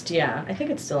 Nuanced. Yeah, I think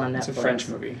it's still on Netflix. It's a French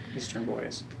movie, Eastern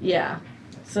Boys. Yeah,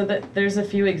 so that there's a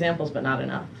few examples, but not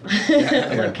enough.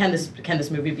 Can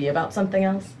this movie be about something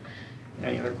else?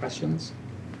 Any other questions?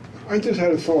 I just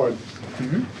had a thought.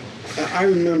 I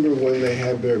remember when they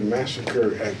had their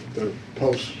massacre at the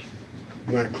Post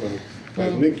nightclub.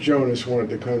 Nick Jonas wanted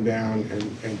to come down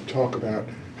and talk about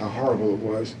how horrible it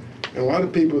was. And a lot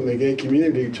of people in the gay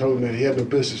community told him that he had no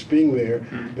business being there,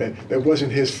 that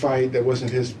wasn't his fight, that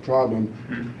wasn't his problem.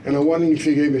 And I'm wondering if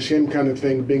you gave the same kind of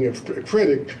thing being a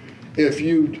critic. If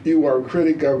you are a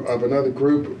critic of another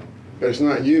group that's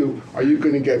not you, are you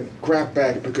going to get crap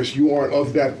back because you aren't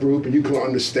of that group and you can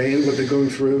understand what they're going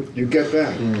through? You get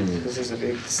that? This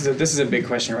is a big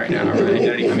question right now, around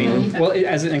identity. I mean, well,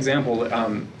 as an example,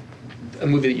 a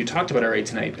movie that you talked about already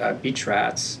tonight, Beach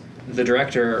Rats, the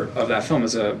director of that film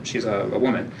she's a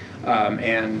woman,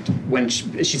 and when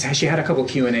she had a couple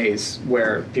Q&As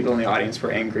where people in the audience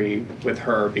were angry with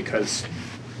her because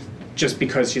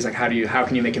she's like, how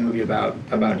can you make a movie about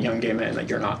young gay men, like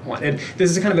you're not one. And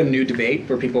this is kind of a new debate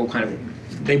where people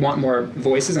they want more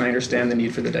voices, and I understand the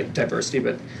need for the diversity,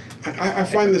 but I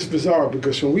find this bizarre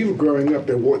because when we were growing up,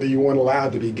 you weren't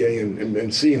allowed to be gay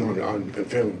and seen on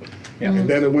film. Yeah. And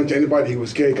then it went to anybody who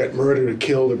was gay got murdered or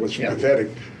killed. It was pathetic.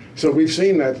 So we've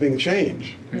seen that thing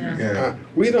change. Yeah.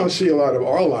 We don't see a lot of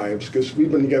our lives because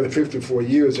we've been together 54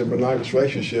 years in a monogamous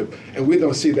relationship, and we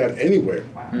don't see that anywhere.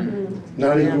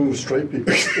 Not even with straight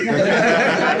people. That's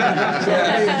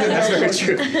very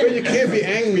true. But you can't be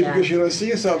angry because you don't see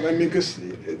yourself. I mean, because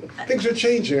things are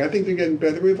changing. I think they're getting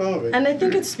better, we're evolving. And I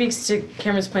think it speaks to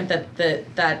Cameron's point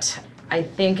that I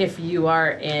think if you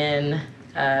are in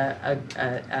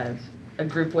a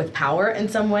group with power in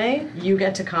some way, you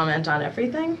get to comment on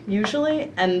everything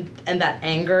usually, and that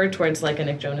anger towards like a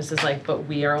Nick Jonas is like, but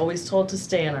we are always told to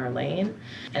stay in our lane,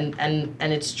 and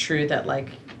it's true that like,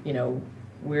 you know,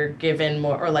 we're given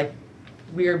more, or like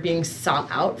we are being sought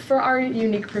out for our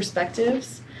unique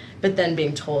perspectives, but then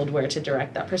being told where to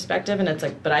direct that perspective, and it's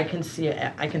like, but I can see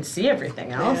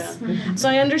everything else. Yeah. So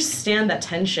I understand that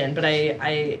tension, but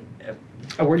I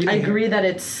agree that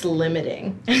it's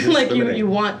limiting. Like you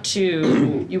want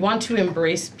to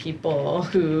embrace people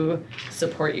who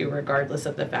support you regardless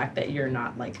of the fact that you're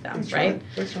not like them, right?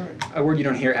 That's right. A word you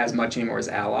don't hear as much anymore is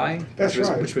ally.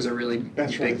 Which was a really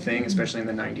big thing, especially in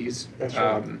the 90s. That's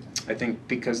right. I think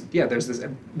because there's this,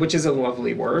 which is a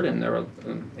lovely word, and there are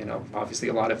obviously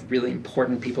a lot of really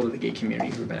important people to the gay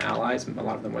community who've been allies, a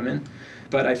lot of them women.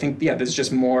 But I think there's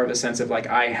just more of a sense of like,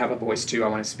 I have a voice too. I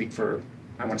want to speak for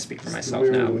myself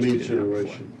now. Me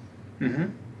generation. Mm-hmm.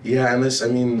 Yeah, and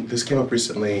this came up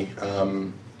recently.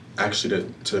 Actually,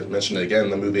 to mention it again,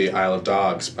 the movie Isle of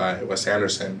Dogs by Wes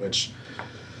Anderson, which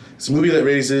is a movie that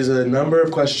raises a number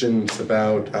of questions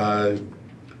about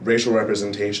racial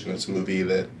representation. It's a movie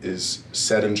that is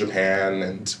set in Japan,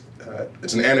 and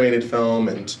it's an animated film,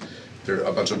 and there are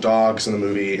a bunch of dogs in the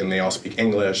movie, and they all speak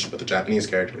English, but the Japanese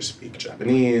characters speak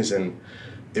Japanese, and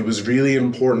it was really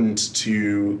important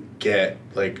to get,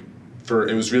 it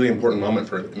was a really important moment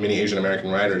for many Asian American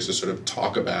writers to sort of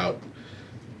talk about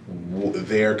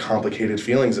their complicated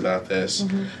feelings about this.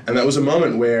 Mm-hmm. And that was a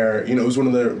moment where, it was one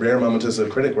of the rare moments as a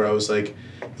critic where I was like,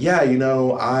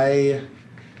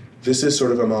 this is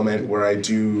sort of a moment where I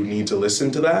do need to listen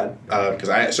to that, because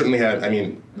I certainly had,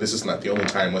 this is not the only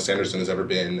time Wes Anderson has ever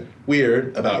been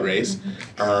weird about race.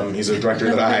 He's a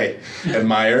director that I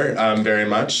admire very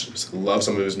much. Just love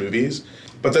some of his movies.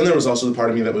 But then there was also the part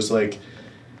of me that was like,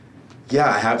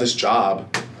 I have this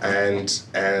job, and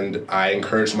I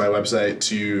encourage my website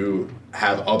to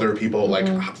have other people,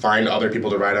 find other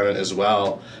people to write on it as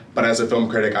well. But as a film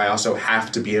critic, I also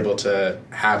have to be able to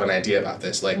have an idea about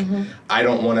this. I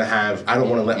don't want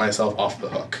to let myself off the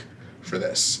hook for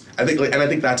this. I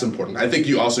think that's important. I think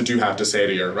you also do have to say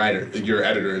to your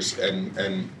editors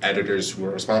and editors who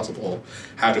are responsible,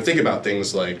 have to think about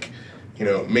things like,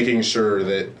 making sure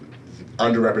that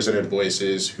underrepresented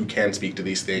voices who can speak to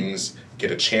these things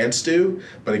get a chance to.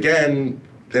 But again,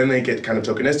 then they get kind of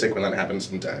tokenistic when that happens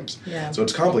sometimes. Yeah. So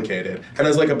it's complicated. And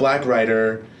as a black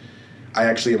writer, I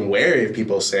actually am wary of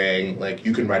people saying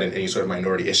you can write in any sort of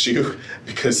minority issue,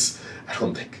 because I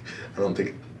don't think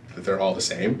that they're all the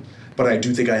same. But I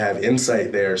do think I have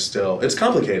insight there still. It's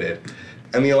complicated.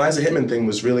 And the Eliza Hittman thing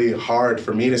was really hard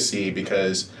for me to see,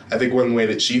 because I think one way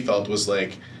that she felt was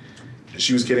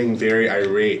she was getting very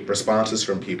irate responses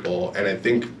from people, and I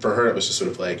think for her it was just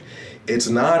sort of it's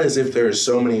not as if there are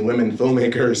so many women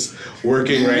filmmakers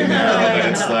working right now that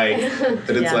it's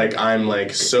I'm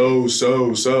so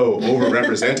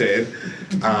overrepresented,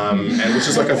 and which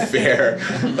is a fair,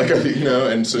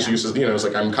 and so she was just, it's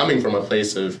I'm coming from a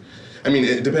place of,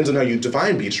 it depends on how you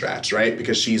define beach rats, right?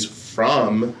 Because she's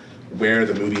from where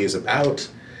the movie is about,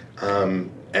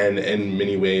 and in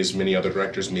many ways, many other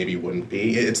directors maybe wouldn't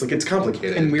be. It's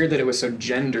complicated. And weird that it was so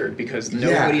gendered, because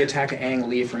nobody attacked Ang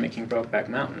Lee for making Brokeback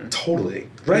Mountain. Totally.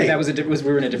 Right. We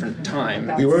were in a different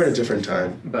time. We were in a different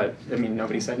time. But,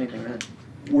 nobody said anything then.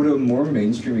 Would a more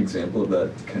mainstream example of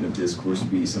that kind of discourse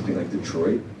be something like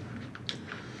Detroit?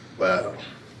 Well,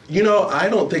 I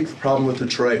don't think the problem with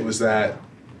Detroit was that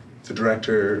the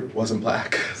director wasn't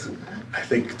black. I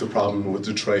think the problem with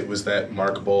Detroit was that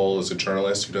Mark Bowl is a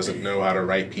journalist who doesn't know how to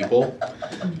write people.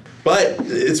 But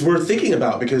it's worth thinking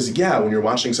about, because, when you're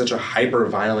watching such a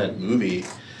hyper-violent movie,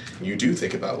 you do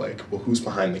think about like, well, who's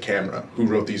behind the camera? Who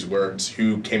wrote these words?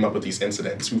 Who came up with these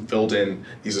incidents? Who filled in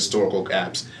these historical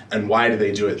gaps? And why do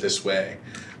they do it this way?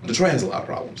 Detroit has a lot of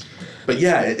problems. But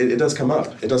yeah, it does come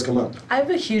up. It does come up. I have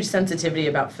a huge sensitivity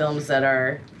about films that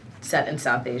are set in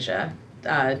South Asia,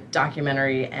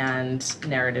 documentary and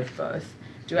narrative both.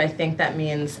 Do I think that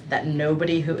means that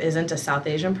nobody who isn't a South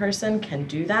Asian person can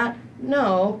do that?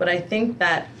 No, but I think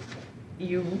that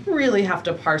you really have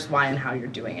to parse why and how you're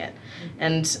doing it.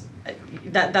 And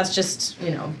that's just,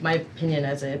 my opinion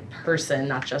as a person,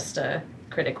 not just a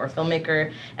critic or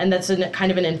filmmaker. And that's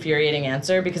kind of an infuriating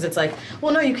answer, because it's like,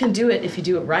 well, no, you can do it if you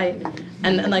do it right.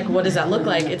 And like, what does that look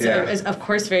like? It's of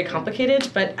course very complicated,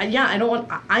 but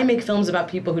I make films about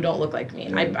people who don't look like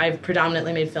me. I've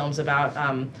predominantly made films about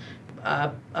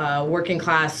working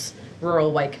class,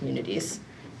 rural white communities.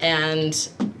 And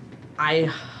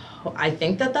I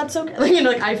think that that's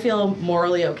okay. I feel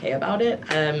morally okay about it.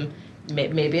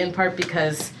 Maybe in part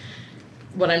because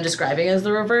what I'm describing is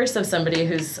the reverse of somebody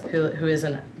who is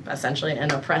essentially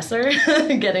an oppressor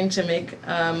getting to make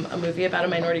a movie about a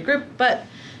minority group. But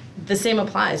the same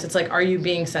applies. It's like, are you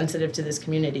being sensitive to this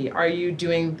community?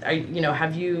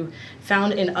 Have you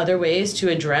found in other ways to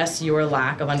address your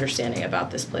lack of understanding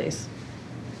about this place?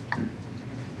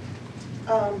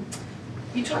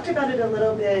 You talked about it a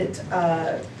little bit,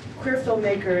 queer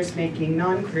filmmakers making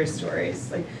non-queer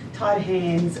stories, like Todd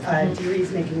Haynes,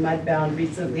 Deary's making Mudbound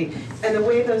recently, and the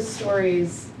way those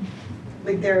stories,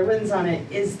 like their lens on it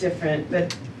is different,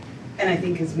 and I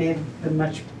think has made them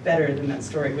much better than that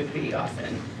story would be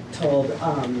often told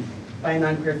by a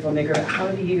non-queer filmmaker. But how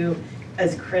do you,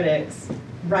 as critics,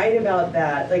 write about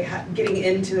that, like getting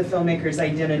into the filmmaker's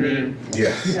identity?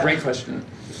 Yeah. Great question.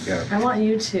 Yeah. I want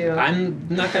you to. I'm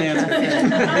not going to answer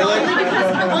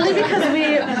only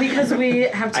because we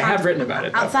have talked I have written about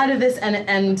it, though. Outside of this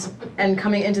and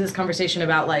coming into this conversation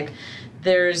about like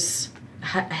there's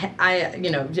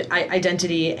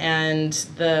identity and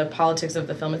the politics of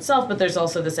the film itself, but there's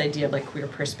also this idea of like queer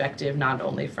perspective, not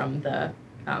only from the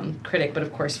critic, but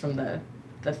of course from the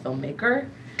filmmaker.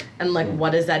 And like,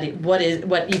 what is that? What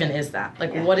even is that?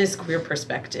 Like, what is queer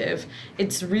perspective?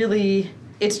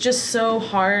 It's just so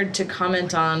hard to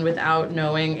comment on without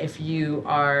knowing if you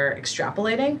are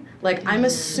extrapolating. Like, I'm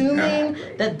assuming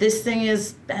that this thing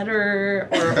is better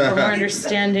or more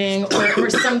understanding or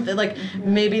something. Like,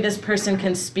 maybe this person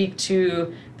can speak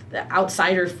to the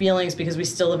outsider feelings because we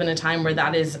still live in a time where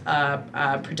that is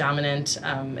a predominant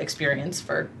experience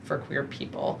for queer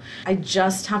people. I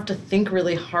just have to think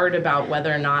really hard about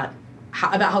whether or not,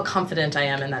 about how confident I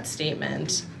am in that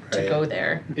statement. To go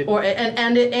there,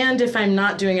 and if I'm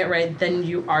not doing it right, then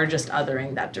you are just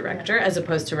othering that director as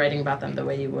opposed to writing about them the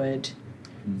way you would.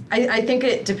 I think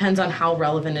it depends on how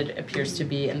relevant it appears to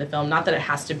be in the film. Not that it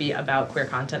has to be about queer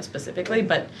content specifically,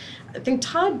 but I think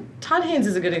Todd Haynes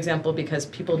is a good example because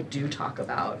people do talk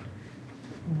about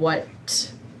what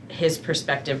his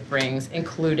perspective brings,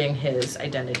 including his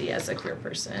identity as a queer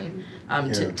person,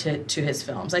 to his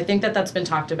films. I think that's been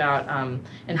talked about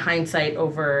in hindsight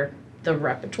over the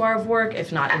repertoire of work,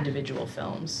 if not individual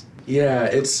films. Yeah,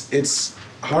 it's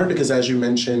hard because, as you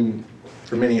mentioned,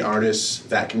 for many artists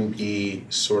that can be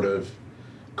sort of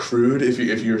crude if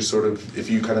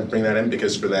you kind of bring that in,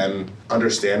 because for them,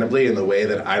 understandably, in the way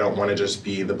that I don't want to just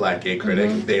be the black gay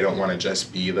critic, they don't want to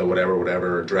just be the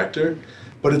whatever director.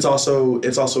 But it's also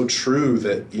true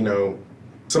that,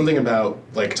 something about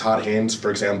like Todd Haynes,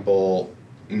 for example,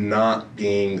 not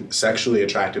being sexually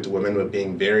attracted to women, but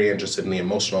being very interested in the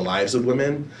emotional lives of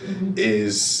women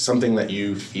is something that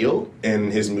you feel in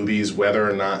his movies, whether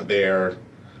or not they're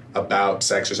about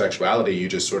sex or sexuality. You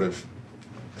just sort of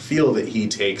feel that he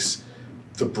takes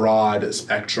the broad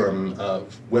spectrum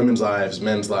of women's lives,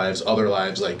 men's lives, other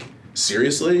lives, like,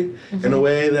 seriously in a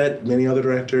way that many other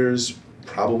directors,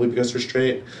 probably because they're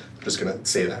straight, I'm just gonna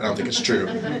say that. I don't think it's true,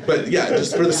 but yeah,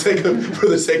 just for the sake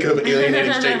of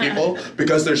alienating straight people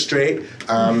because they're straight,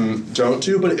 don't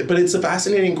do. But it's a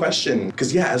fascinating question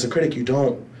because as a critic, you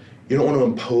don't want to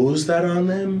impose that on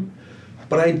them.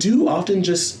 But I do often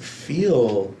just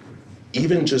feel,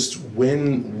 even just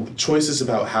when choices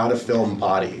about how to film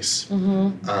bodies,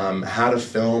 how to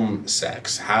film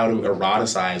sex, how to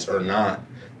eroticize or not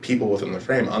people within the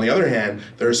frame. On the other hand,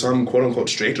 there are some quote-unquote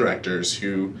straight directors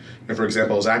who, for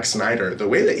example, Zack Snyder, the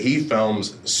way that he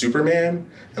films Superman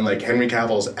and like Henry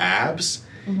Cavill's abs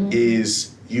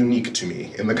is unique to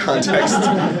me in the context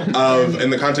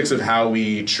of how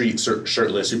we treat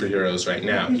shirtless superheroes right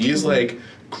now. He's like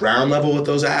ground level with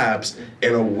those abs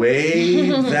in a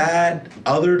way that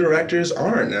other directors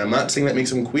aren't. And I'm not saying that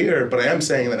makes him queer, but I am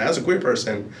saying that as a queer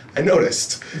person, I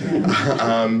noticed.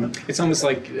 It's almost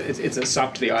like it's a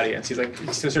sop to the audience. He's like,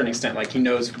 to a certain extent, like he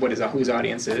knows who his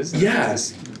audience is. Yeah.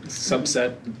 This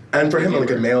subset. And for him, like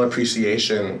a male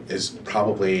appreciation is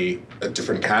probably a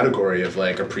different category of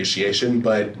like appreciation,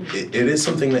 but it is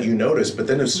something that you notice. But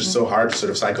then it's just so hard to sort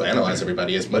of psychoanalyze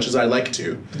everybody as much as I like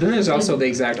to. Then there's also the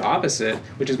exact opposite,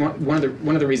 which is one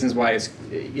of the reasons why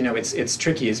it's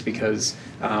tricky is because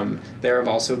there have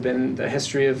also been the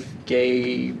history of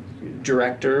gay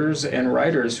directors and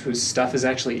writers whose stuff is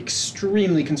actually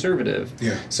extremely conservative.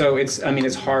 Yeah. So it's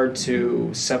hard to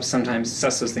sometimes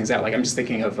suss those things out. Like I'm just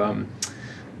thinking of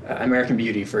American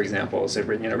Beauty, for example. It's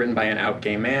written by an out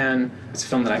gay man. It's a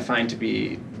film that I find to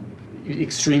be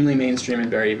extremely mainstream and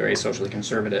very, very socially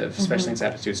conservative, especially in its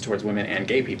attitudes towards women and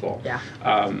gay people. Yeah.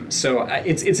 So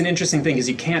it's an interesting thing because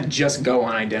you can't just go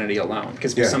on identity alone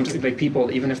because some like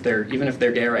people, even if they're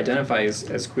gay or identify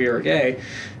as queer or gay,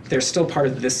 they're still part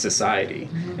of this society,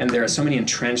 and there are so many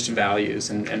entrenched values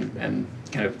and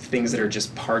kind of things that are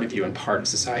just part of you and part of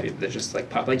society that just like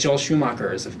pop. Like Joel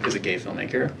Schumacher is a gay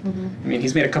filmmaker. I mean,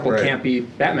 he's made a couple campy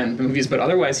Batman movies, but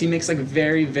otherwise he makes like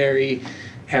very, very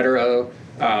hetero.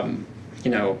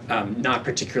 Not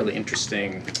particularly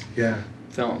interesting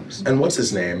films. And what's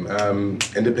his name?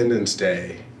 Independence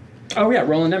Day. Oh yeah,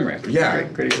 Roland Emmerich. Yeah.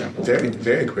 Great example. Very,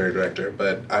 very queer director,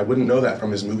 but I wouldn't know that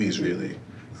from his movies really.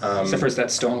 Except for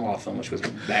that Stonewall film, which was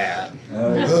bad.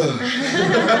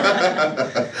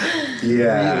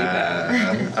 Yeah.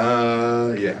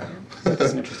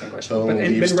 That's an interesting question. But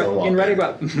in writing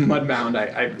about Mudbound,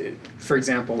 I for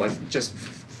example, like just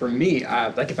for me,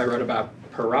 like if I wrote about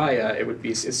Pariah,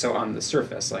 it's so on the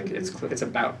surface, like it's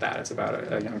about that. It's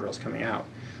about a young girl's coming out.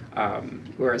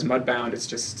 Whereas Mudbound,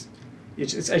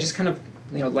 I just kind of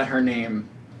let her name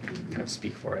kind of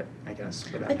speak for it, I guess.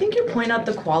 I think you point out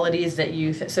the qualities that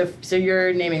you so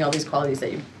you're naming all these qualities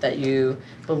that you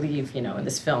believe in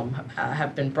this film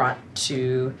have been brought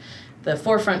to the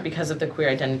forefront because of the queer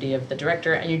identity of the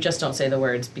director, and you just don't say the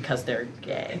words because they're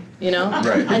gay,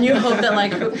 Right. And you hope that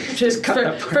like just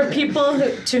for people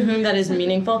to whom that is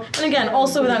meaningful, and again,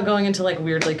 also without going into like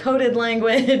weirdly coded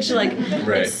language, like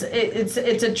it's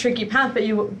a tricky path, but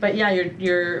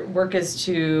your work is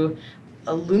to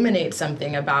illuminate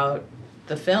something about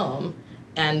the film,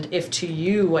 and if to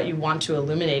you what you want to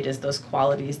illuminate is those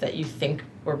qualities that you think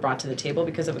were brought to the table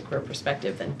because of a queer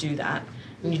perspective, then do that.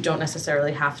 And you don't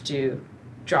necessarily have to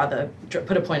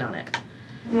put a point on it.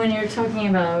 When you're talking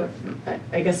about,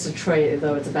 I guess Detroit,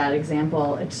 though it's a bad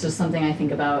example, it's just something I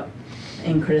think about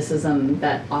in criticism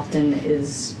that often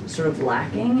is sort of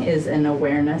lacking is an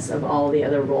awareness of all the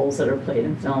other roles that are played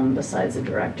in film besides the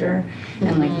director,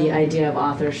 and like the idea of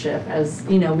authorship. As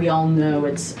we all know,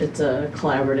 it's a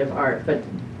collaborative art, but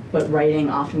writing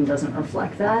often doesn't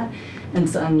reflect that. And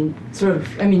so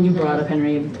you brought up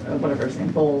Henry, whatever his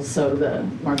name, Bowles, so the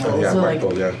Mark Bowles. Mark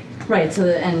Bowles, yeah. Right,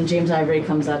 and James Ivory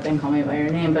comes up in Call Me By Your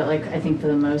Name, but like I think for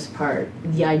the most part,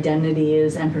 the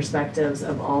identities and perspectives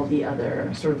of all the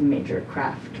other sort of major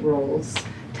craft roles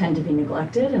tend to be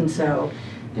neglected, and so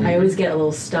I always get a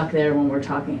little stuck there when we're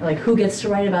talking, like who gets to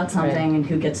write about something and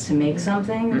who gets to make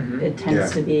something. It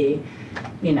tends to be,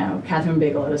 Catherine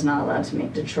Bigelow is not allowed to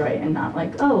make Detroit, and not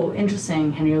like, oh,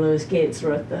 interesting, Henry Louis Gates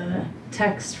wrote the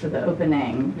text for the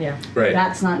opening. Yeah. Right.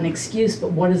 That's not an excuse,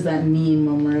 but what does that mean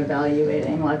when we're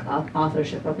evaluating like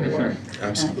authorship of a work? Absolutely.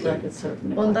 And I feel like it's sort of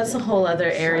neglected. Well, that's a whole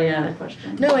other area.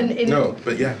 No,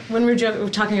 but yeah. When we're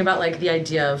talking about like the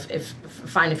idea of if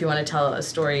you want to tell a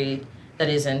story that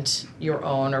isn't your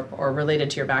own or related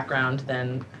to your background,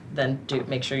 then do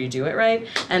make sure you do it right,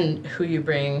 and who you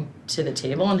bring to the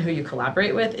table and who you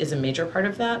collaborate with is a major part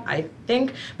of that, I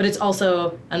think. But it's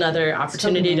also another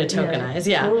opportunity to tokenize.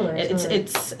 Yeah, totally.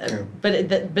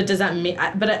 But does that mean?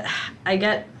 I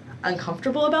get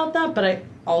uncomfortable about that. But I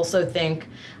also think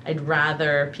I'd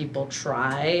rather people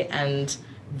try and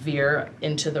veer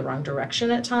into the wrong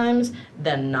direction at times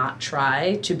than not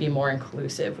try to be more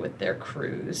inclusive with their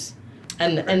crews.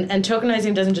 And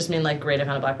tokenizing doesn't just mean like, great, I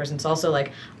found a black person. It's also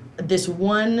like, this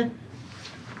one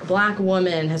black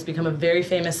woman has become a very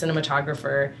famous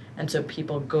cinematographer, and so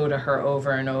people go to her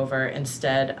over and over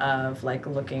instead of like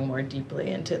looking more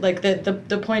deeply into, like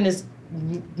the point is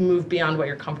move beyond what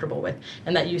you're comfortable with,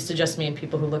 and that used to just mean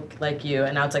people who look like you,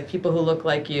 and now it's like people who look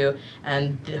like you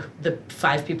and the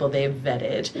 5 people they've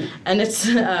vetted, and it's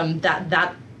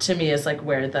that to me is like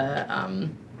where the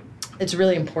it's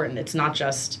really important. It's not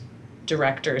just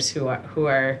directors who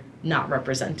are not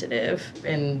representative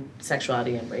in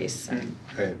sexuality and race and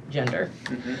gender.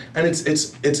 And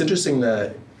it's interesting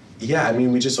that, yeah, I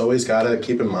mean, we just always gotta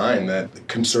keep in mind that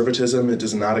conservatism, it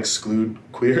does not exclude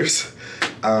queers.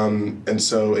 And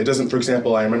so it doesn't, for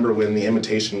example, I remember when The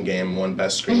Imitation Game won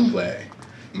Best Screenplay.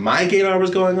 My gaydar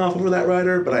was going off over that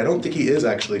writer, but I don't think he is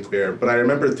actually queer. But I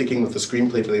remember thinking with the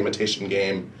screenplay for The Imitation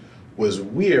Game was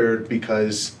weird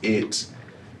because it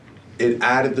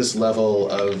added this level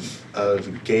of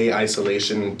gay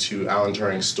isolation to Alan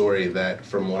Turing's story that,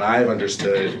 from what I've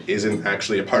understood, isn't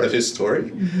actually a part of his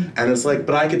story. And it's like,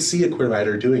 but I could see a queer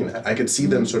writer doing that. I could see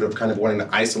them sort of kind of wanting to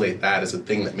isolate that as a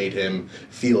thing that made him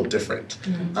feel different.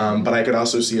 But I could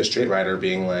also see a straight writer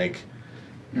being like,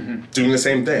 doing the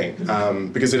same thing,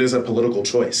 because it is a political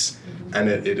choice. And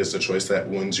it is a choice that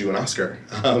wins you an Oscar.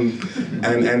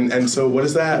 And so what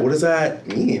does that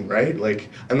mean, right? Like,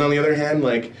 and on the other hand,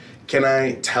 like, can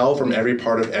I tell from every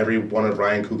part of every one of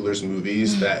Ryan Coogler's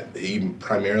movies that he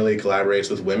primarily collaborates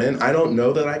with women? I don't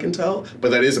know that I can tell,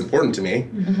 but that is important to me.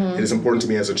 It is important to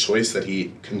me as a choice that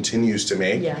he continues to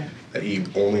make, that he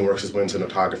only works with women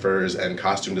cinematographers and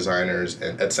costume designers,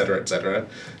 and et cetera, et cetera.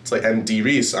 It's like, and Dee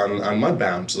Reese on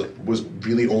Mudbound was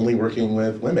really only working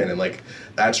with women, and like,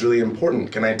 that's really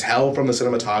important. Can I tell from the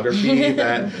cinematography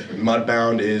that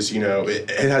Mudbound is, it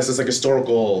has this like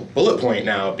historical bullet point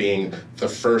now being the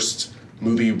first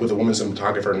movie with a woman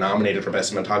cinematographer nominated for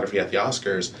Best Cinematography at the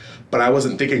Oscars, but I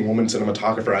wasn't thinking woman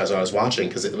cinematographer as I was watching,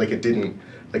 because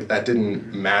that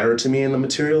didn't matter to me in the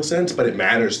material sense, but it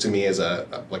matters to me as a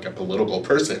political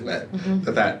person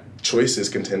that choice is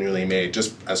continually made,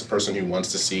 just as a person who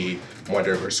wants to see more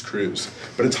diverse crews.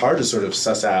 But it's hard to sort of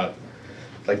suss out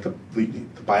like the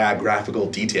biographical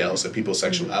details of people's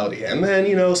sexuality, and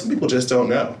then some people just don't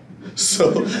know.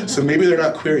 So maybe they're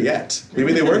not queer yet.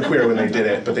 Maybe they were queer when they did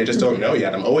it, but they just don't know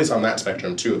yet. I'm always on that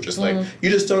spectrum too, of just like, you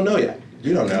just don't know yet.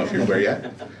 You don't know if you're queer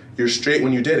yet. You're straight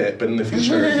when you did it, but in the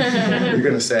future, you're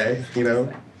gonna say,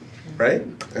 right?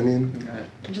 I mean,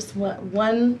 just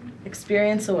one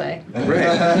experience away.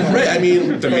 Right. I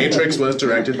mean, The Matrix was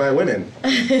directed by women,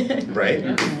 right?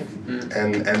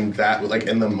 And that, like,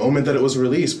 in the moment that it was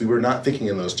released, we were not thinking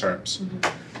in those terms.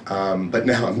 But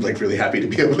now I'm like really happy to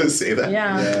be able to say that.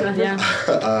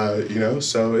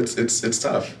 So it's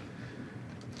tough.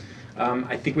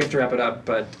 I think we have to wrap it up,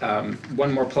 but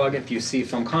one more plug. If you see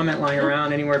Film Comment lying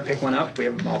around anywhere, pick one up. We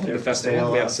have them all through the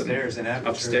festival. We have some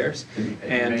upstairs.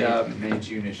 And May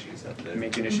June issues up there. May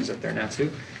June issues up there now too.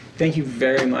 Thank you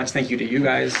very much. Thank you to you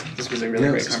guys. This was a really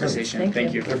great conversation.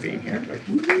 Thank you for being here.